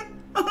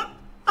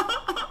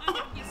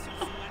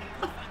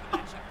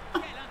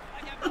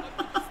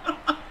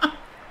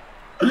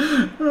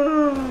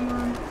 Oh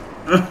man.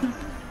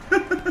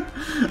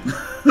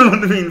 That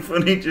would have been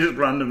funny, just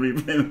randomly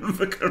blaming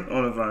for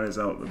coronavirus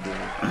out the door.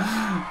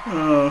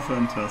 Oh,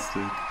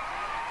 fantastic.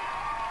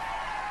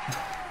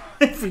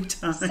 Every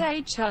time.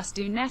 Say just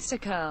do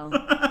Nesticle.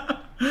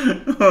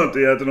 Oh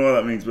dear, I don't know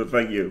what that means, but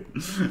thank you.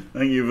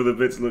 Thank you for the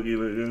bits, Lucky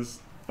Lucas.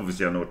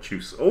 Obviously I know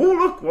choose. Oh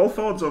look,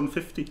 Walford's on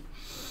 50.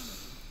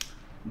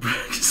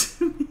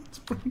 Brexit means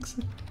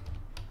Brexit.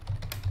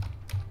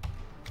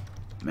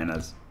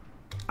 Menas.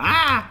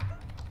 Ah!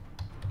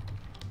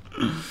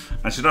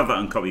 I should have that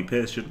on copy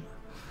paste, shouldn't I?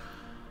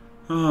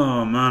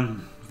 Oh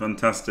man,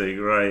 fantastic.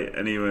 Right,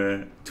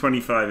 anyway,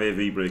 25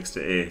 AV breaks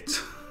to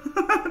 8.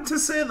 To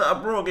say that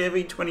I broke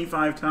AV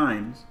 25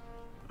 times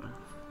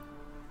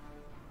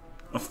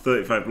off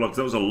 35 blocks,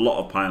 that was a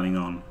lot of piling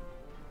on.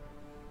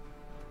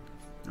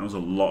 That was a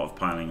lot of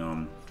piling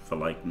on for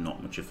like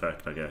not much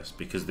effect, I guess,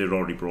 because they'd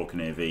already broken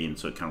AV and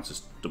so it counts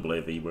as double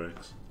AV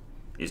breaks.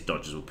 His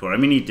dodges were poor. I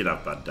mean, he did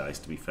have bad dice,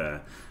 to be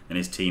fair, and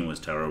his team was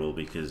terrible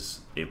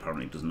because he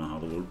apparently doesn't know how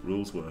the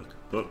rules work.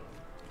 But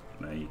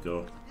there you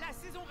go.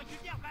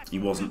 He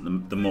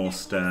wasn't the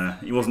most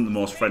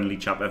friendly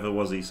chap ever,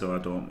 was he? So I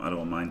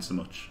don't mind so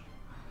much.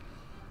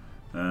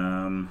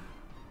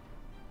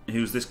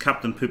 Who's this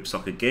Captain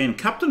Poopsock again?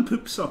 Captain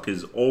Poopsock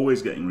is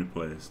always getting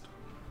replaced.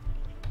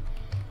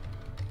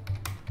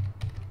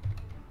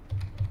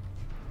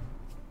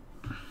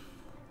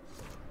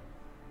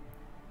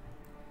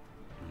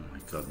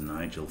 God,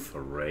 Nigel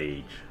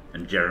Farage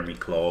and Jeremy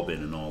Corbyn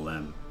and all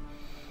them.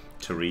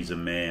 Theresa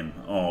May.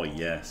 Oh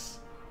yes,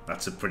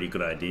 that's a pretty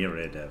good idea,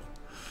 Dev.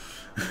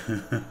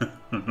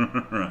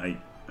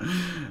 Right,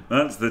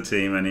 that's the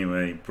team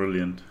anyway.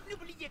 Brilliant.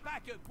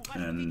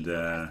 And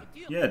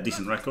yeah,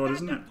 decent record,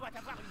 isn't it?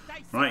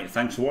 Right,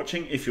 thanks for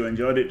watching. If you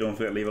enjoyed it, don't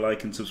forget to leave a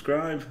like and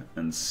subscribe,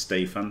 and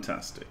stay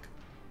fantastic.